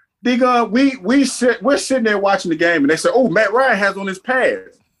 We're sitting there watching the game, and they say, Matt Ryan has on his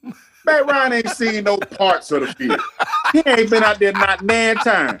pads. Matt Ryan ain't seen no parts of the field. He ain't been out there not nan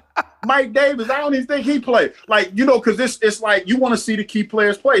time. Mike Davis, I don't even think he played. Like, you know, because it's like you want to see the key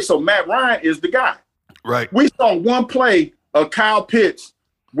players play. So Matt Ryan is the guy. Right. We saw one play of Kyle Pitts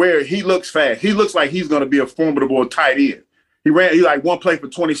where he looks fast. He looks like he's going to be a formidable tight end. He like one play for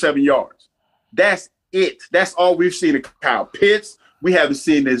 27 yards. That's it. That's all we've seen of Kyle Pitts. We haven't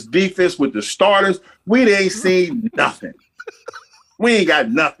seen this defense with the starters. We ain't seen nothing. We ain't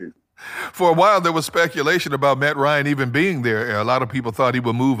got nothing. For a while, there was speculation about Matt Ryan even being there. A lot of people thought he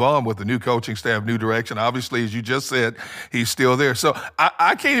would move on with the new coaching staff, new direction. Obviously, as you just said, he's still there. So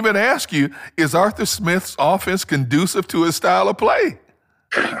I can't even ask you, is Arthur Smith's offense conducive to his style of play?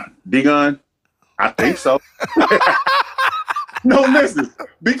 D-Gun, I think so. No, listen,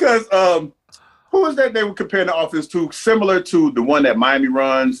 because who is that they were comparing the offense to? Similar to the one that Miami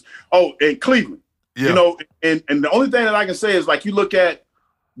runs. In Cleveland. Yeah. You know, and the only thing that I can say is, like, you look at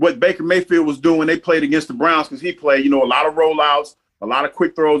what Baker Mayfield was doing. They played against the Browns because he played, you know, a lot of rollouts, a lot of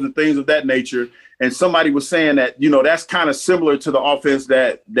quick throws and things of that nature. And somebody was saying that, you know, that's kind of similar to the offense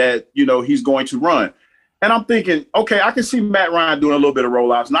that you know, he's going to run. And I'm thinking, okay, I can see Matt Ryan doing a little bit of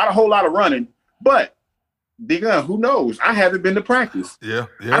rollouts, not a whole lot of running, but who knows? I haven't been to practice. Yeah.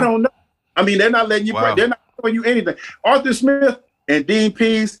 I don't know. I mean, they're not letting you play. They're not showing you anything. Arthur Smith and Dean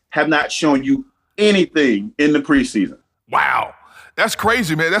Pease have not shown you anything in the preseason. Wow. That's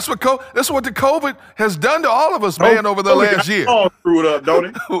crazy, man. That's what the COVID has done to all of us, man, over the last year. All screwed up, don't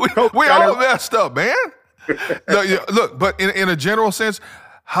it? we all messed up, man. Look, but in a general sense,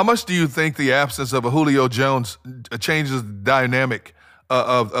 how much do you think the absence of a Julio Jones changes the dynamic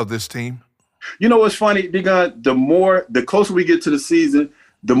of this team? You know what's funny, D-Gun? The closer we get to the season,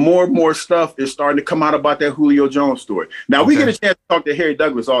 the more and more stuff is starting to come out about that Julio Jones story. Now, we get a chance to talk to Harry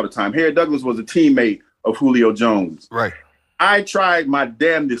Douglas all the time. Harry Douglas was a teammate of Julio Jones. Right. I tried my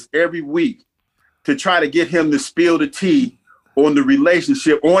damnedest every week to try to get him to spill the tea on the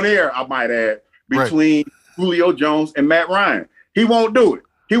relationship on air, I might add, between Julio Jones and Matt Ryan. He won't do it.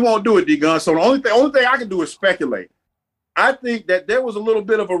 He won't do it, D-Gun. So the only thing I can do is speculate. I think that there was a little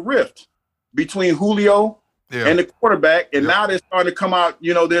bit of a rift between Julio and the quarterback, and now they're starting to come out,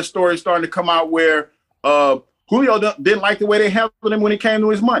 their story's starting to come out where Julio didn't like the way they handled him when it came to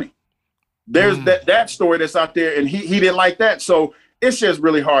his money. There's that story that's out there, and he didn't like that. So it's just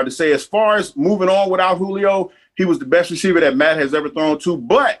really hard to say. As far as moving on without Julio, he was the best receiver that Matt has ever thrown to.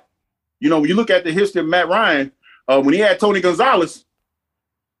 But, when you look at the history of Matt Ryan, when he had Tony Gonzalez,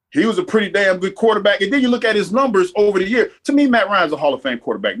 he was a pretty damn good quarterback. And then you look at his numbers over the year. To me, Matt Ryan's a Hall of Fame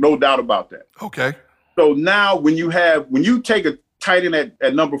quarterback, no doubt about that. Okay. So now when you take a tight end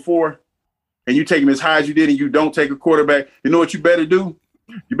at number 4 and you take him as high as you did and you don't take a quarterback, you know what you better do?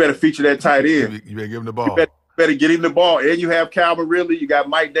 You better feature that tight end. You better give him the ball. You better get him the ball. And you have Calvin Ridley. You got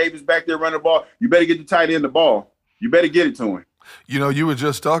Mike Davis back there running the ball. You better get the tight end the ball. You better get it to him. You were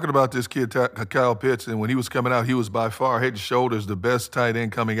just talking about this kid, Kyle Pitts, and when he was coming out, he was by far, head and shoulders, the best tight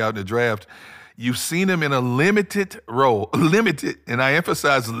end coming out in the draft. You've seen him in a limited role, and I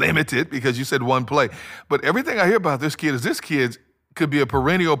emphasize limited because you said one play. But everything I hear about this kid could be a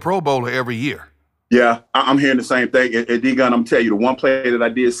perennial Pro Bowler every year. Yeah, I'm hearing the same thing. And D-Gun, I'm telling you, the one play that I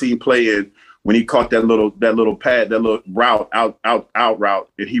did see him play in when he caught that little pad, that little route, out route,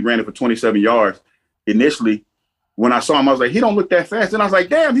 and he ran it for 27 yards. Initially, when I saw him, I was like, he don't look that fast. And I was like,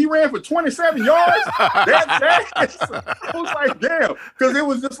 damn, he ran for 27 yards? That fast? I was like, damn. Because it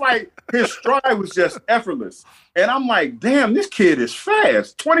was just like his stride was just effortless. And I'm like, damn, this kid is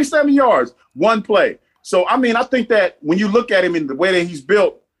fast. 27 yards, one play. So, I mean, I think that when you look at him in the way that he's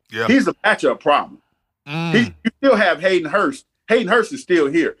built, he's a matchup problem. You still have Hayden Hurst. Hayden Hurst is still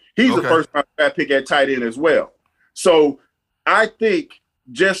here. He's the first round draft pick at tight end as well. So I think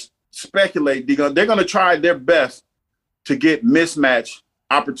just speculate, they're going to try their best to get mismatch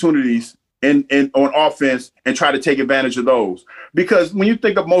opportunities on offense and try to take advantage of those. Because when you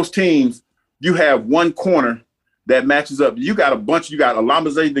think of most teams, you have one corner that matches up. You got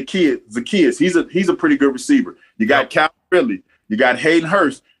Olamide Zaccheaus. He's a pretty good receiver. You got Calvin Ridley. You got Hayden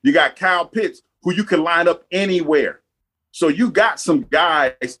Hurst. You got Kyle Pitts, who you can line up anywhere. So you got some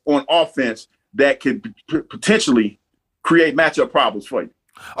guys on offense that could potentially create matchup problems for you.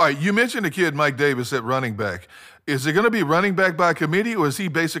 All right, you mentioned the kid Mike Davis at running back. Is it going to be running back by committee, or is he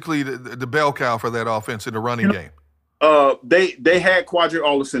basically the bell cow for that offense in the running game? They had Quadri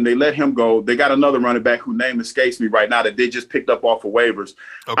Olison. They let him go. They got another running back whose name escapes me right now that they just picked up off of waivers.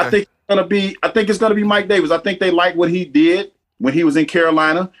 Okay. I think it's going to be Mike Davis. I think they like what he did when he was in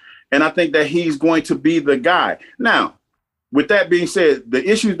Carolina, and I think that he's going to be the guy. Now, with that being said, the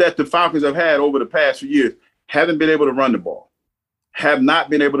issues that the Falcons have had over the past few years haven't been able to run the ball. Have not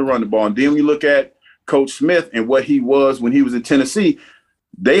been able to run the ball. And then when you look at Coach Smith and what he was when he was in Tennessee,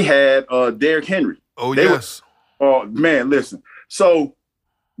 they had Derrick Henry. Yes. Oh, man, listen. So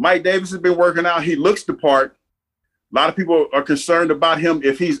Mike Davis has been working out. He looks the part. A lot of people are concerned about him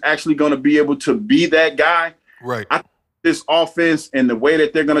if he's actually going to be able to be that guy. Right. This offense and the way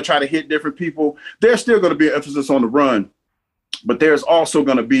that they're going to try to hit different people, there's still going to be an emphasis on the run. But there's also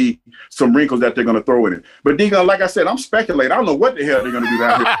going to be some wrinkles that they're going to throw in it. But D-Gun, like I said, I'm speculating. I don't know what the hell they're going to do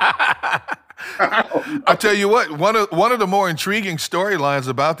down here. I'll tell you what, one of the more intriguing storylines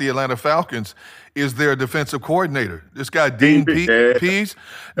about the Atlanta Falcons is their defensive coordinator. This guy, Dean Pease.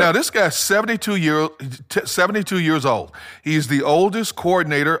 Now, this guy's 72 years old. He's the oldest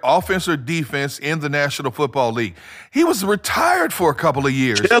coordinator, offense or defense, in the National Football League. He was retired for a couple of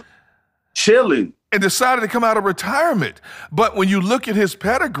years. Chilling. And decided to come out of retirement. But when you look at his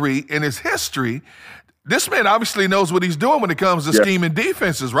pedigree and his history, this man obviously knows what he's doing when it comes to scheming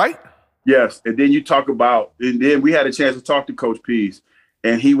defenses, right? Yes. And then you talk about, and then we had a chance to talk to Coach Pease,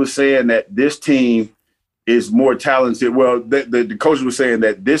 and he was saying that this team is more talented. Well, the coach was saying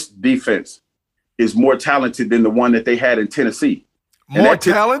that this defense is more talented than the one that they had in Tennessee. More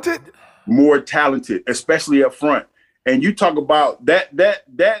talented? More talented, especially up front. And you talk about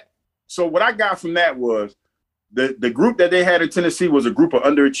that. So what I got from that was the group that they had in Tennessee was a group of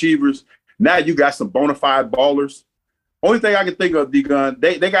underachievers. Now you got some bona fide ballers. Only thing I can think of, D-Gun,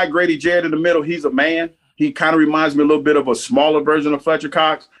 they got Grady Jarrett in the middle. He's a man. He kind of reminds me a little bit of a smaller version of Fletcher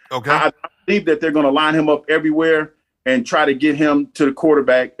Cox. Okay. I believe that they're going to line him up everywhere and try to get him to the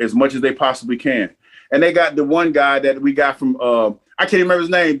quarterback as much as they possibly can. And they got the one guy that we got from I can't remember his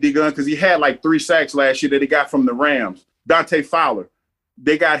name, D-Gun, because he had like 3 sacks last year that he got from the Rams, Dante Fowler.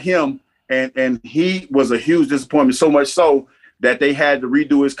 They got him, and he was a huge disappointment, so much so that they had to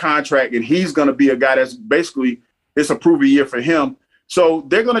redo his contract, and he's going to be a guy that's basically it's a proven year for him. So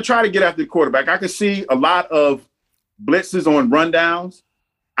they're going to try to get after the quarterback. I can see a lot of blitzes on rundowns.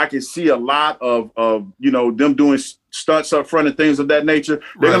 I can see a lot of them doing stunts up front and things of that nature.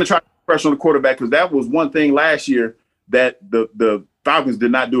 They're going to try to pressure on the quarterback because that was one thing last year that the Falcons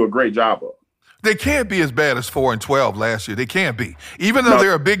did not do a great job of. They can't be as bad as 4-12 last year. They can't be. Even though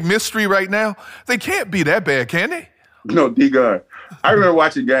they're a big mystery right now, they can't be that bad, can they? No, D-Gun. I remember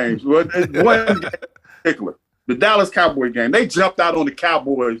watching games. One game in particular, the Dallas Cowboys game. They jumped out on the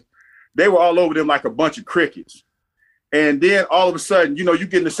Cowboys. They were all over them like a bunch of crickets. And then all of a sudden, you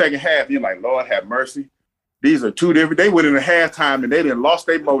get in the second half, and you're like, Lord have mercy. These are two different. They went in the halftime, and they didn't lost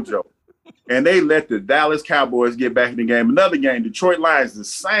their mojo. And they let the Dallas Cowboys get back in the game. Another game, Detroit Lions, the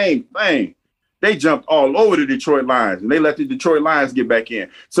same thing. They jumped all over the Detroit Lions, and they let the Detroit Lions get back in.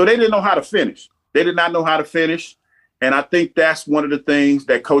 So they didn't know how to finish. They did not know how to finish. And I think that's one of the things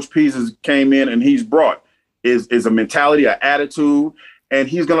that Coach Pease came in and he's brought is a mentality, an attitude, and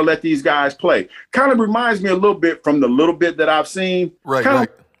he's going to let these guys play. Kind of reminds me a little bit from the little bit that I've seen. Right. Of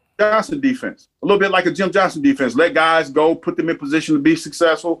Johnson defense. A little bit like a Jim Johnson defense. Let guys go, put them in position to be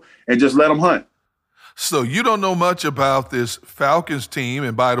successful, and just let them hunt. So you don't know much about this Falcons team.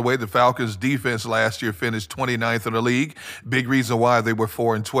 And by the way, the Falcons defense last year finished 29th in the league. Big reason why they were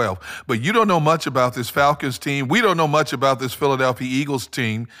 4-12. But you don't know much about this Falcons team. We don't know much about this Philadelphia Eagles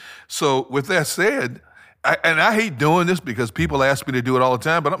team. So with that said, I hate doing this because people ask me to do it all the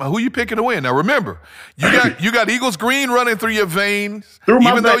time, but who you picking to win? Now remember, you got Eagles green running through your veins,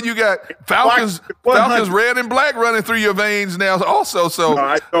 even though you got Falcons red and black running through your veins now also. So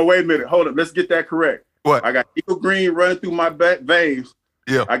no, wait a minute, hold up, let's get that correct. What? I got Eagle green running through my veins.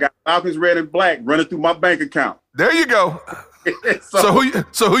 Yeah. I got Falcons red and black running through my bank account. There you go. so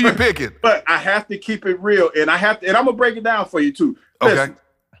who you picking? But I have to keep it real, and I'm gonna break it down for you too. Okay. Listen,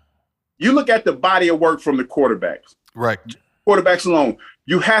 you look at the body of work from the quarterbacks. Right. Quarterbacks alone,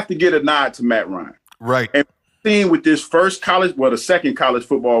 you have to get a nod to Matt Ryan. Right. And seeing with this the second college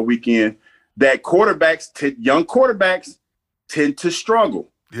football weekend, that young quarterbacks tend to struggle.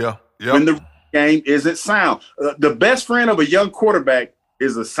 Yeah. When the game isn't sound. The best friend of a young quarterback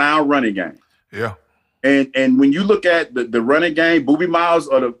is a sound running game. Yeah. And when you look at the running game, Boobie Miles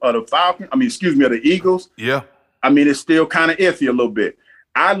of the Eagles. Yeah. It's still kind of iffy a little bit.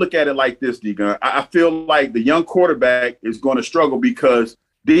 I look at it like this, D-Gun. I feel like the young quarterback is going to struggle because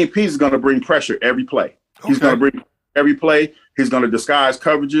Dean Pease is going to bring pressure every play. Okay. He's going to bring every play. He's going to disguise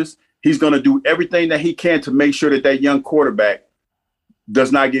coverages. He's going to do everything that he can to make sure that young quarterback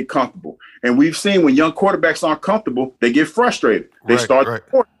does not get comfortable. And we've seen when young quarterbacks aren't comfortable, they get frustrated. They start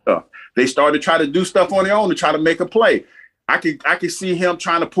to stuff. They start to try to do stuff on their own to try to make a play. I could see him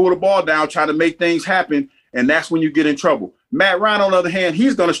trying to pull the ball down, trying to make things happen, and that's when you get in trouble. Matt Ryan, on the other hand,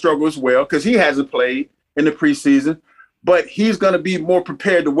 he's going to struggle as well because he hasn't played in the preseason, but he's going to be more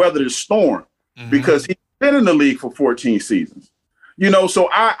prepared to weather the storm because he's been in the league for 14 seasons. So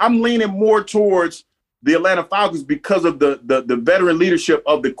I'm leaning more towards the Atlanta Falcons because of the veteran leadership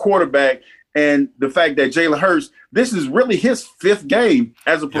of the quarterback and the fact that Jalen Hurts, this is really his fifth game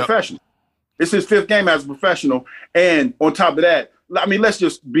as a professional. Yep. It's his fifth game as a professional. And on top of that, let's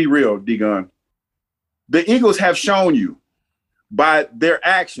just be real, D-Gun. The Eagles have shown you by their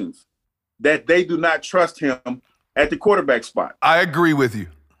actions that they do not trust him at the quarterback spot. I agree with you.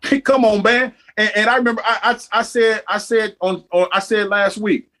 Come on, man. And I remember I said last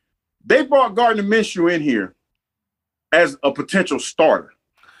week, they brought Gardner Minshew in here as a potential starter.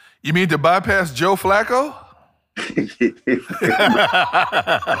 You mean to bypass Joe Flacco?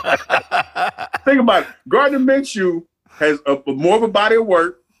 Think about it. Gardner Minshew has more of a body of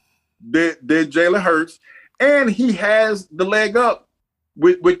work than Jalen Hurts, and he has the leg up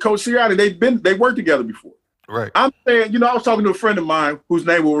with Coach Sirianni. They worked together before. Right. I'm saying, I was talking to a friend of mine whose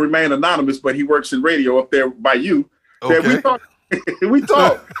name will remain anonymous, but he works in radio up there by you. Okay. We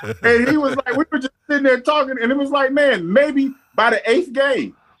talked, and he was like, we were just sitting there talking, and it was like, man, maybe by the eighth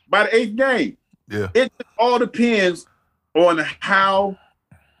game, yeah, it all depends on how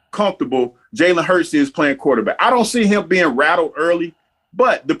comfortable Jalen Hurts is playing quarterback. I don't see him being rattled early,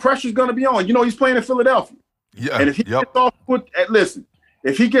 but the pressure's going to be on. He's playing in Philadelphia. Yeah, and if he gets off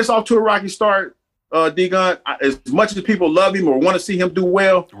if he gets off to a rocky start, D-Gun, as much as people love him or want to see him do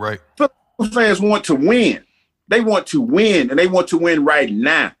well, right? Fans want to win. They want to win, and they want to win right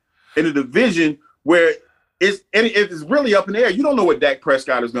now in a division where it's really up in the air. You don't know what Dak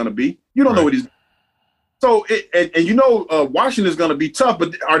Prescott is going to be. You don't know what he's. So Washington is going to be tough,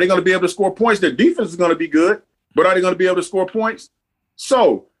 but are they going to be able to score points? Their defense is going to be good, but are they going to be able to score points?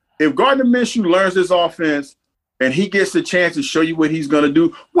 So if Gardner Minshew learns this offense and he gets a chance to show you what he's going to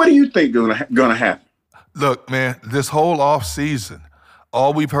do, what do you think is going to happen? Look, man, this whole offseason,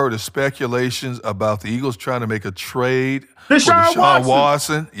 all we've heard is speculations about the Eagles trying to make a trade for Deshaun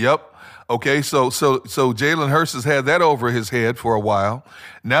Watson. Yep. Okay, so Jalen Hurts has had that over his head for a while.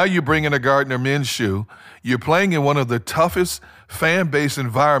 Now you bring in a Gardner Minshew. You're playing in one of the toughest fan base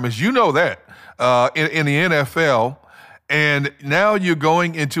environments. You know that in the NFL. And now you're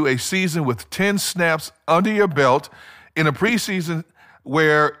going into a season with 10 snaps under your belt in a preseason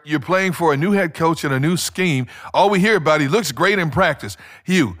where you're playing for a new head coach and a new scheme. All we hear about, he looks great in practice.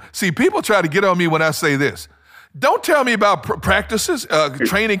 Hugh, see, people try to get on me when I say this. Don't tell me about practices,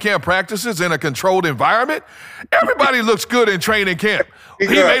 training camp practices in a controlled environment. Everybody looks good in training camp. He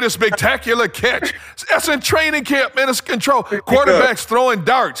made a spectacular catch. That's in training camp, man. It's control. Quarterbacks throwing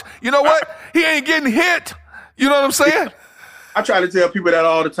darts. You know what? He ain't getting hit. You know what I'm saying? I try to tell people that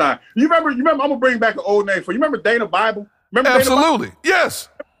all the time. You remember, I'm going to bring back an old name for you. Remember Dana Bible? Remember Absolutely. Dana Bible? Yes.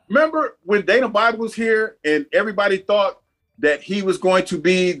 Remember when Dana Bible was here and everybody thought that he was going to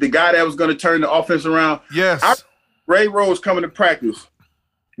be the guy that was going to turn the offense around? Yes. Ray Rose coming to practice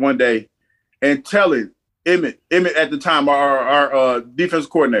one day and telling Emmett at the time, our defense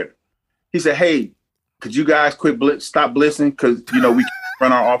coordinator, he said, "Hey, could you guys stop blitzing? Because, we can't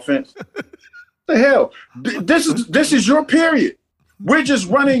run our offense." The hell? This is your period. We're just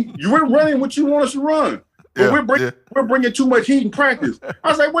running. We're running what you want us to run. But we're bringing too much heat in practice. I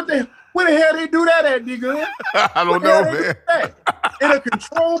was like, where the hell they do that at, nigga? I don't know, man. In a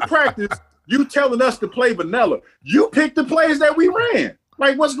controlled practice, you telling us to play vanilla. You picked the plays that we ran.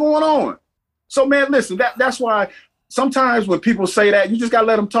 Like, what's going on? So, man, listen, that's why sometimes when people say that, you just got to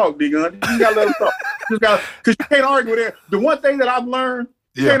let them talk, D-Gun. You just got to let them talk. Because you can't argue with it. The one thing that I've learned,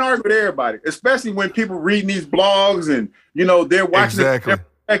 you can't argue with everybody, especially when people reading these blogs and, they're watching it from their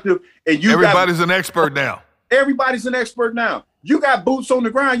perspective. And everybody's an expert now. Everybody's an expert now. You got boots on the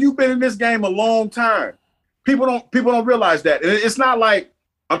ground. You've been in this game a long time. People don't realize that. And it's not like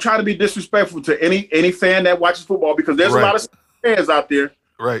I'm trying to be disrespectful to any fan that watches football, because there's a lot of fans out there.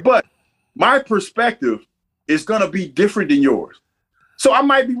 Right. But my perspective is going to be different than yours. So I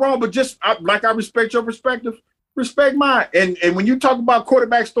might be wrong, but I respect your perspective, respect mine. And when you talk about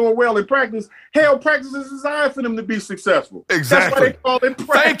quarterbacks throwing well in practice, hell, practice is designed for them to be successful. Exactly. That's why they call it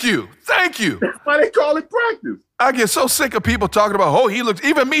practice. Thank you. That's why they call it practice. I get so sick of people talking about,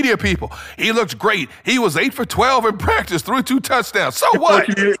 even media people, he looks great. He was 8 for 12 in practice, threw 2 touchdowns. So what?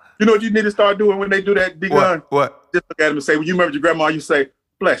 You know what you need to start doing when they do that, D-Gun? What? Just look at him and say, when you remember your grandma, you say,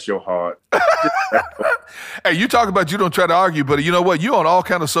 bless your heart. Hey, you talk about you don't try to argue, but you know what? You're on all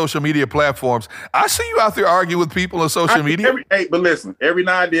kind of social media platforms. I see you out there arguing with people on social media. But listen, every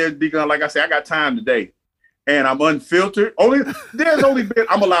now and then, D-Gun, like I say, I got time today. And I'm unfiltered.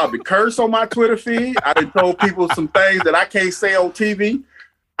 I'm allowed to curse on my Twitter feed. I done told people some things that I can't say on TV.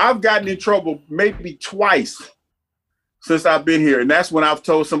 I've gotten in trouble maybe twice since I've been here. And that's when I've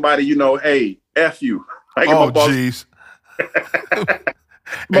told somebody, hey, F you. Like, jeez.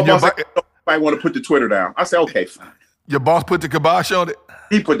 My boss said, I want to put the Twitter down. I said, okay, fine. Your boss put the kibosh on it?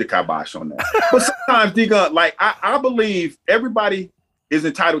 He put the kibosh on that. But sometimes, D-Gun, I believe everybody is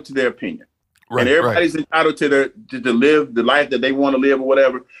entitled to their opinion. Right, and everybody's entitled to live the life that they want to live or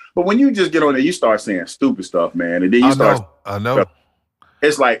whatever. But when you just get on there, you start saying stupid stuff, man. And then you I know.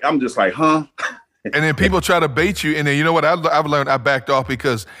 It's like, I'm just like, huh? And then people try to bait you. And then, you know what? I've learned I backed off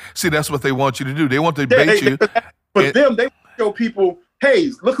because, see, that's what they want you to do. They want to bait you. For them, they show people, hey,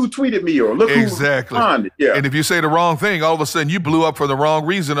 look who tweeted me or look who responded. Yeah. And if you say the wrong thing, all of a sudden you blew up for the wrong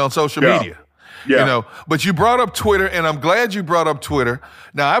reason on social media. Yeah. But you brought up Twitter, and I'm glad you brought up Twitter.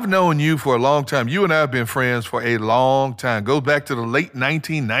 Now, I've known you for a long time. You and I have been friends for a long time. Goes back to the late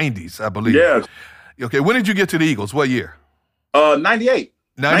 1990s, I believe. Yes. Okay, when did you get to the Eagles? What year? 98.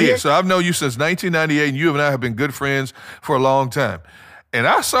 98. So I've known you since 1998, and you and I have been good friends for a long time. And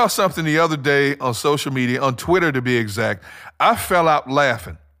I saw something the other day on social media, on Twitter to be exact. I fell out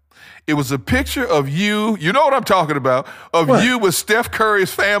laughing. It was a picture of you know what I'm talking about, you with Steph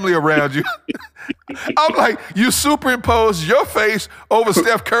Curry's family around you. I'm like, you superimposed your face over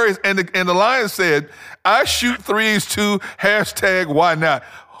Steph Curry's, and the line said, I shoot threes too, #why not?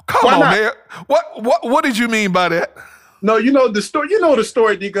 Come on, man. What did you mean by that? No, the story. You know the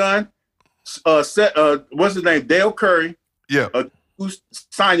story, D-Gun. What's his name? Dale Curry. Yeah.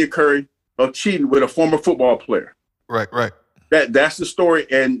 Sonya Curry of cheating with a former football player. Right. That's the story,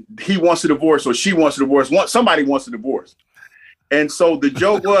 and he wants a divorce, or she wants a divorce. Somebody wants a divorce. And so the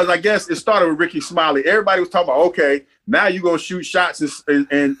joke was, I guess it started with Ricky Smiley. Everybody was talking about, okay, now you're gonna shoot shots in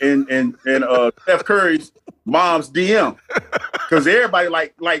Steph Curry's mom's DM, because everybody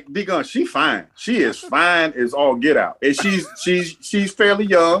like D-Gun, she fine. She is fine as all get out, and she's fairly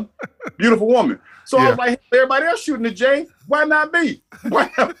young, beautiful woman. So I was like, everybody else shooting the J. Why not me? Why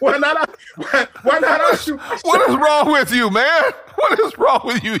not I shoot? What is wrong with you, man? What is wrong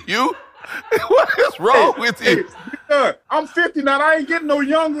with you, Hugh? What is wrong with you? I'm 50 now. I ain't getting no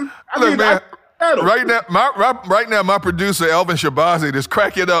younger. Look, man. Right now, my producer Elvin Shabazi just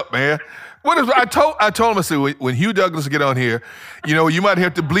crack it up, man. What is I told him, I said, when Hugh Douglas get on here, you might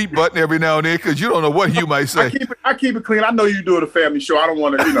hit the bleep button every now and then because you don't know what Hugh might say. I keep it clean. I know you do it a family show. I don't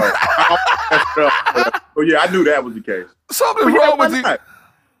want to, But yeah, I knew that was the case. Something's wrong with you.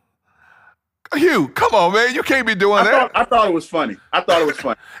 Hugh, come on, man. You can't be doing that. I thought it was funny. It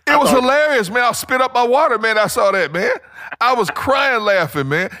was hilarious, man. I spit up my water, man. I saw that, man. I was crying laughing,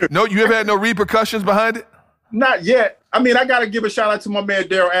 man. No, you ever had no repercussions behind it? Not yet. I mean, I got to give a shout out to my man,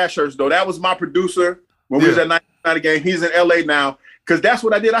 Daryl Ashurst, though. That was my producer when we was at 1990 game. He's in LA now. Because that's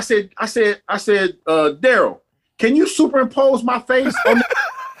what I did. I said, Daryl, can you superimpose my face on the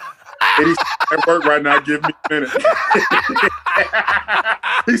and he's at work right now. Give me a minute.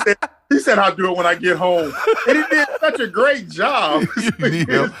 he said I'll do it when I get home. And he did such a great job.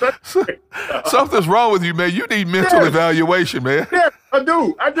 Something's wrong with you, man. You need mental evaluation, man. Yeah, I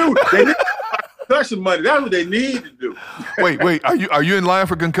do. They need concussion money. That's what they need to do. Wait. Are you in line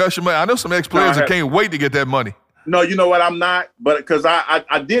for concussion money? I know some ex-players that can't wait to get that money. No, you know what? I'm not. But because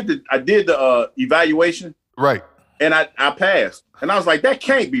I did the evaluation. Right. And I passed. And I was like, that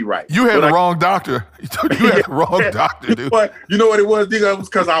can't be right. You had the wrong doctor. You had the wrong doctor, dude. But you know what it was, Digga? It was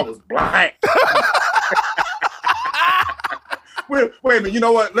because I was black. Wait a minute. You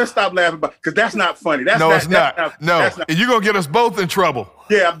know what? Let's stop laughing about because that's not funny. It's not. And you're going to get us both in trouble.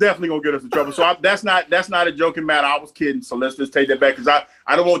 Yeah, I'm definitely going to get us in trouble. So that's not a joking matter. I was kidding. So let's just take that back because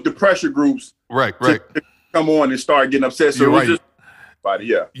I don't want the pressure groups to come on and start getting upset. So you're right.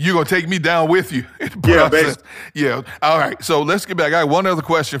 Yeah. You're going to take me down with you. Yeah, basically. Yeah. All right. So let's get back. I got one other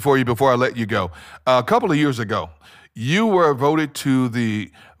question for you before I let you go. A couple of years ago, you were voted to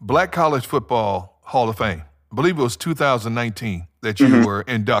the Black College Football Hall of Fame. I believe it was 2019 that you were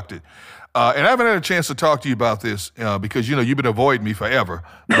inducted. And I haven't had a chance to talk to you about this because, you've been avoiding me forever.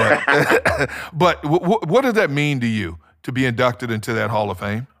 But what does that mean to you to be inducted into that Hall of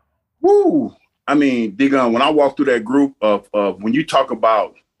Fame? Woo. I mean, Digon, when I walk through that group of when you talk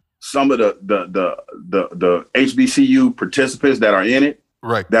about some of the HBCU participants that are in it,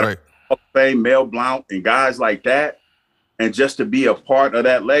 are Hall of Fame, Mel Blount, and guys like that, and just to be a part of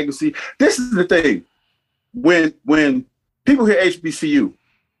that legacy. This is the thing: when people hear HBCU,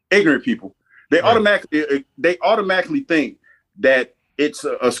 ignorant people, they automatically think that it's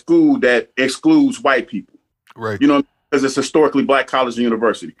a school that excludes white people, right? Because it's historically black college and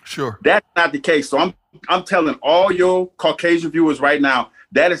university. Sure. That's not the case. So I'm telling all your Caucasian viewers right now,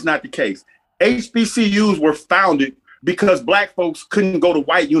 that is not the case. HBCUs were founded because black folks couldn't go to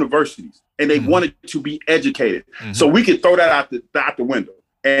white universities and they wanted to be educated. Mm-hmm. So we could throw that out the window.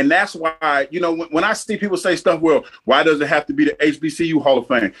 And that's why, when I see people say stuff, well, why does it have to be the HBCU Hall of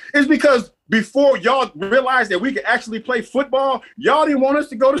Fame? It's because before y'all realized that we could actually play football, y'all didn't want us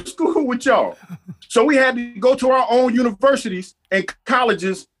to go to school with y'all. So we had to go to our own universities and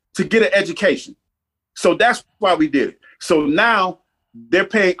colleges to get an education. So that's why we did it. So now they're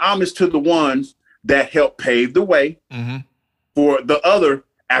paying homage to the ones that helped pave the way for the other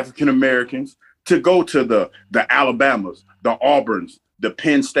African Americans to go to the Alabamas, the Auburns, the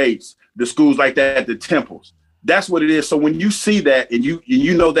Penn States, the schools like that, the Temples. That's what it is. So when you see that and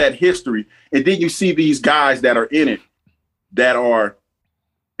you know that history, and then you see these guys that are in it that are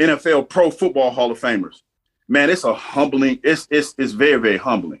NFL Pro Football Hall of Famers, man, it's a humbling. It's very, very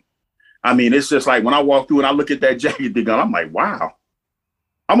humbling. I mean, it's just like when I walk through and I look at that jacket, I'm like, wow,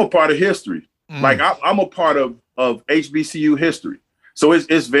 I'm a part of history. Like I'm a part of HBCU history. So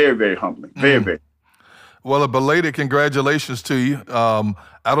it's very, very humbling. Very, very. Well, a belated congratulations to you.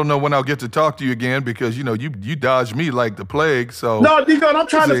 I don't know when I'll get to talk to you again because, you dodged me like the plague. So no, Deacon, I'm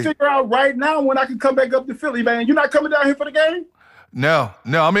trying to figure out right now when I can come back up to Philly, man. You're not coming down here for the game? No,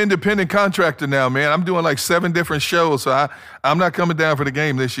 I'm an independent contractor now, man. I'm doing like 7 different shows, so I'm not coming down for the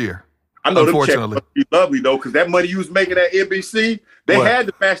game this year. I know them checks must be lovely, though, because that money you was making at NBC, they had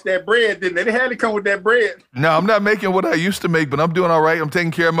to match that bread, didn't they? They had to come with that bread. No, I'm not making what I used to make, but I'm doing all right. I'm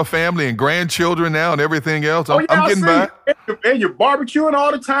taking care of my family and grandchildren now and everything else. I'm getting by. And you're barbecuing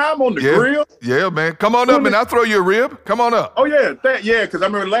all the time on the grill? Yeah, man. Come on up, man. I'll throw you a rib. Come on up. Oh, yeah. Because I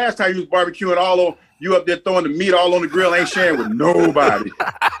remember last time you was barbecuing all over. You up there throwing the meat all on the grill, ain't sharing with nobody.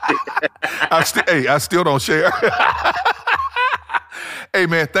 I still don't share. Hey,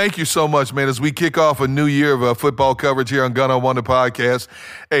 man, thank you so much, man. As we kick off a new year of football coverage here on Gun on One, the podcast.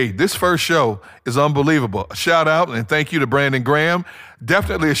 Hey, this first show is unbelievable. A shout out and thank you to Brandon Graham.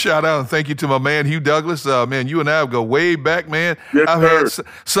 Definitely a shout out and thank you to my man, Hugh Douglas. Man, you and I go way back, man. Yes, I've sir.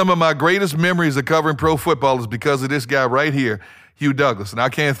 had some of my greatest memories of covering pro football is because of this guy right here, Hugh Douglas. And I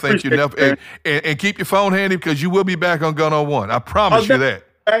can't thank you enough. And keep your phone handy because you will be back on Gun on One. I promise you that.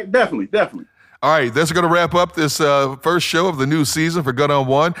 Definitely. All right, that's going to wrap up this first show of the new season for Gun on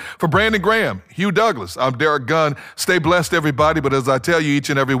One. For Brandon Graham, Hugh Douglas, I'm Derek Gunn. Stay blessed, everybody. But as I tell you each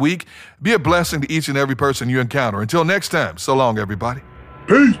and every week, be a blessing to each and every person you encounter. Until next time, so long, everybody.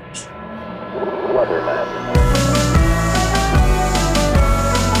 Peace.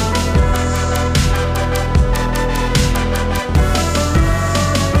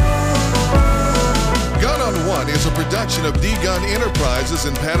 Is a production of D-Gun Enterprises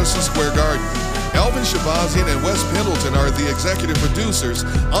in Patterson Square Garden. Elvin Shabazian and Wes Pendleton are the executive producers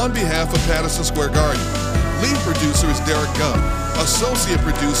on behalf of Patterson Square Garden. Lead producer is Derek Gunn. Associate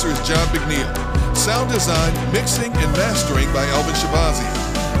producer is John McNeil. Sound design, mixing, and mastering by Elvin Shabazian.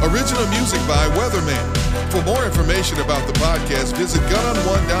 Original music by Weatherman. For more information about the podcast, visit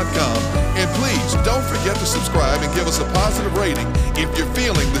gunonone.com. And please don't forget to subscribe and give us a positive rating if you're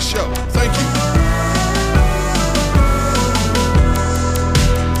feeling the show. Thank you.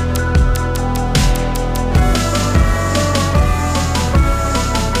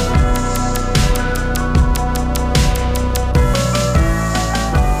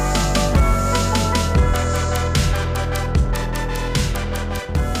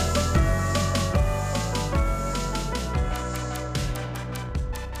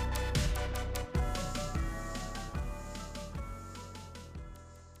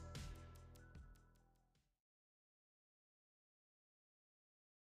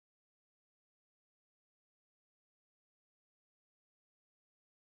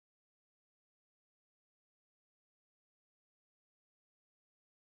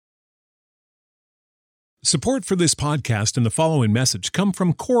 Support for this podcast and the following message come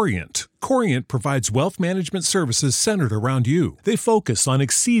from Corient. Corient provides wealth management services centered around you. They focus on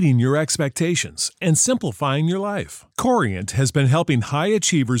exceeding your expectations and simplifying your life. Corient has been helping high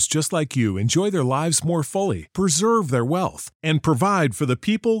achievers just like you enjoy their lives more fully, preserve their wealth, and provide for the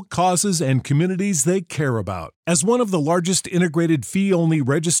people, causes, and communities they care about. As one of the largest integrated fee-only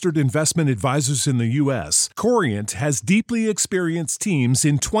registered investment advisors in the U.S., Corient has deeply experienced teams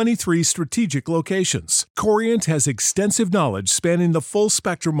in 23 strategic locations. Corient has extensive knowledge spanning the full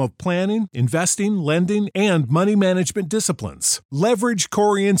spectrum of planning, investing, lending, and money management disciplines. Leverage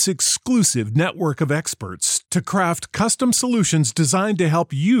Corient's exclusive network of experts to craft custom solutions designed to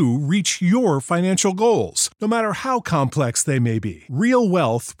help you reach your financial goals, no matter how complex they may be. Real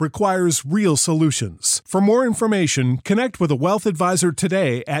wealth requires real solutions. For more information, connect with a wealth advisor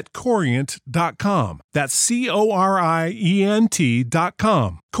today at Corient.com. That's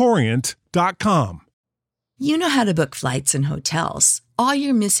Corient.com. Corient.com. You know how to book flights and hotels. All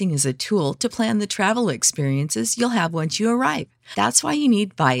you're missing is a tool to plan the travel experiences you'll have once you arrive. That's why you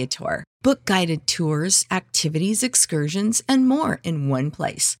need Viator. Book guided tours, activities, excursions, and more in one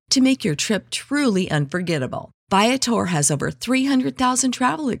place to make your trip truly unforgettable. Viator has over 300,000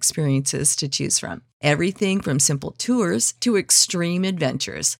 travel experiences to choose from. Everything from simple tours to extreme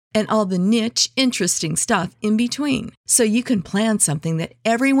adventures and all the niche, interesting stuff in between. So you can plan something that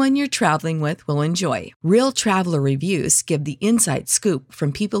everyone you're traveling with will enjoy. Real traveler reviews give the inside scoop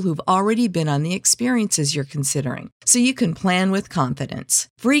from people who've already been on the experiences you're considering. So you can plan with confidence.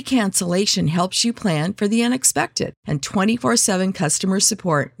 Free cancellation helps you plan for the unexpected. And 24/7 customer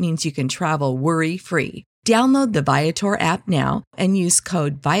support means you can travel worry-free. Download the Viator app now and use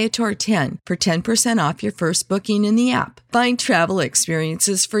code Viator10 for 10% off your first booking in the app. Find travel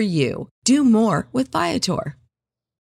experiences for you. Do more with Viator.